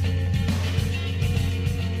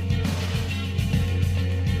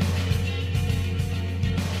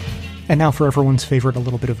 And now for everyone's favorite, a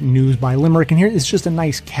little bit of news by Limerick. And here is just a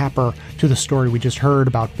nice capper to the story we just heard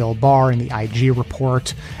about Bill Barr and the IG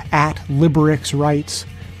report. At Limericks writes,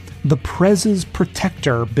 "The Prez's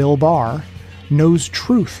protector, Bill Barr, knows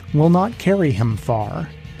truth will not carry him far,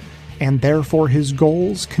 and therefore his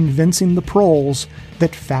goals convincing the proles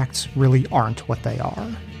that facts really aren't what they are."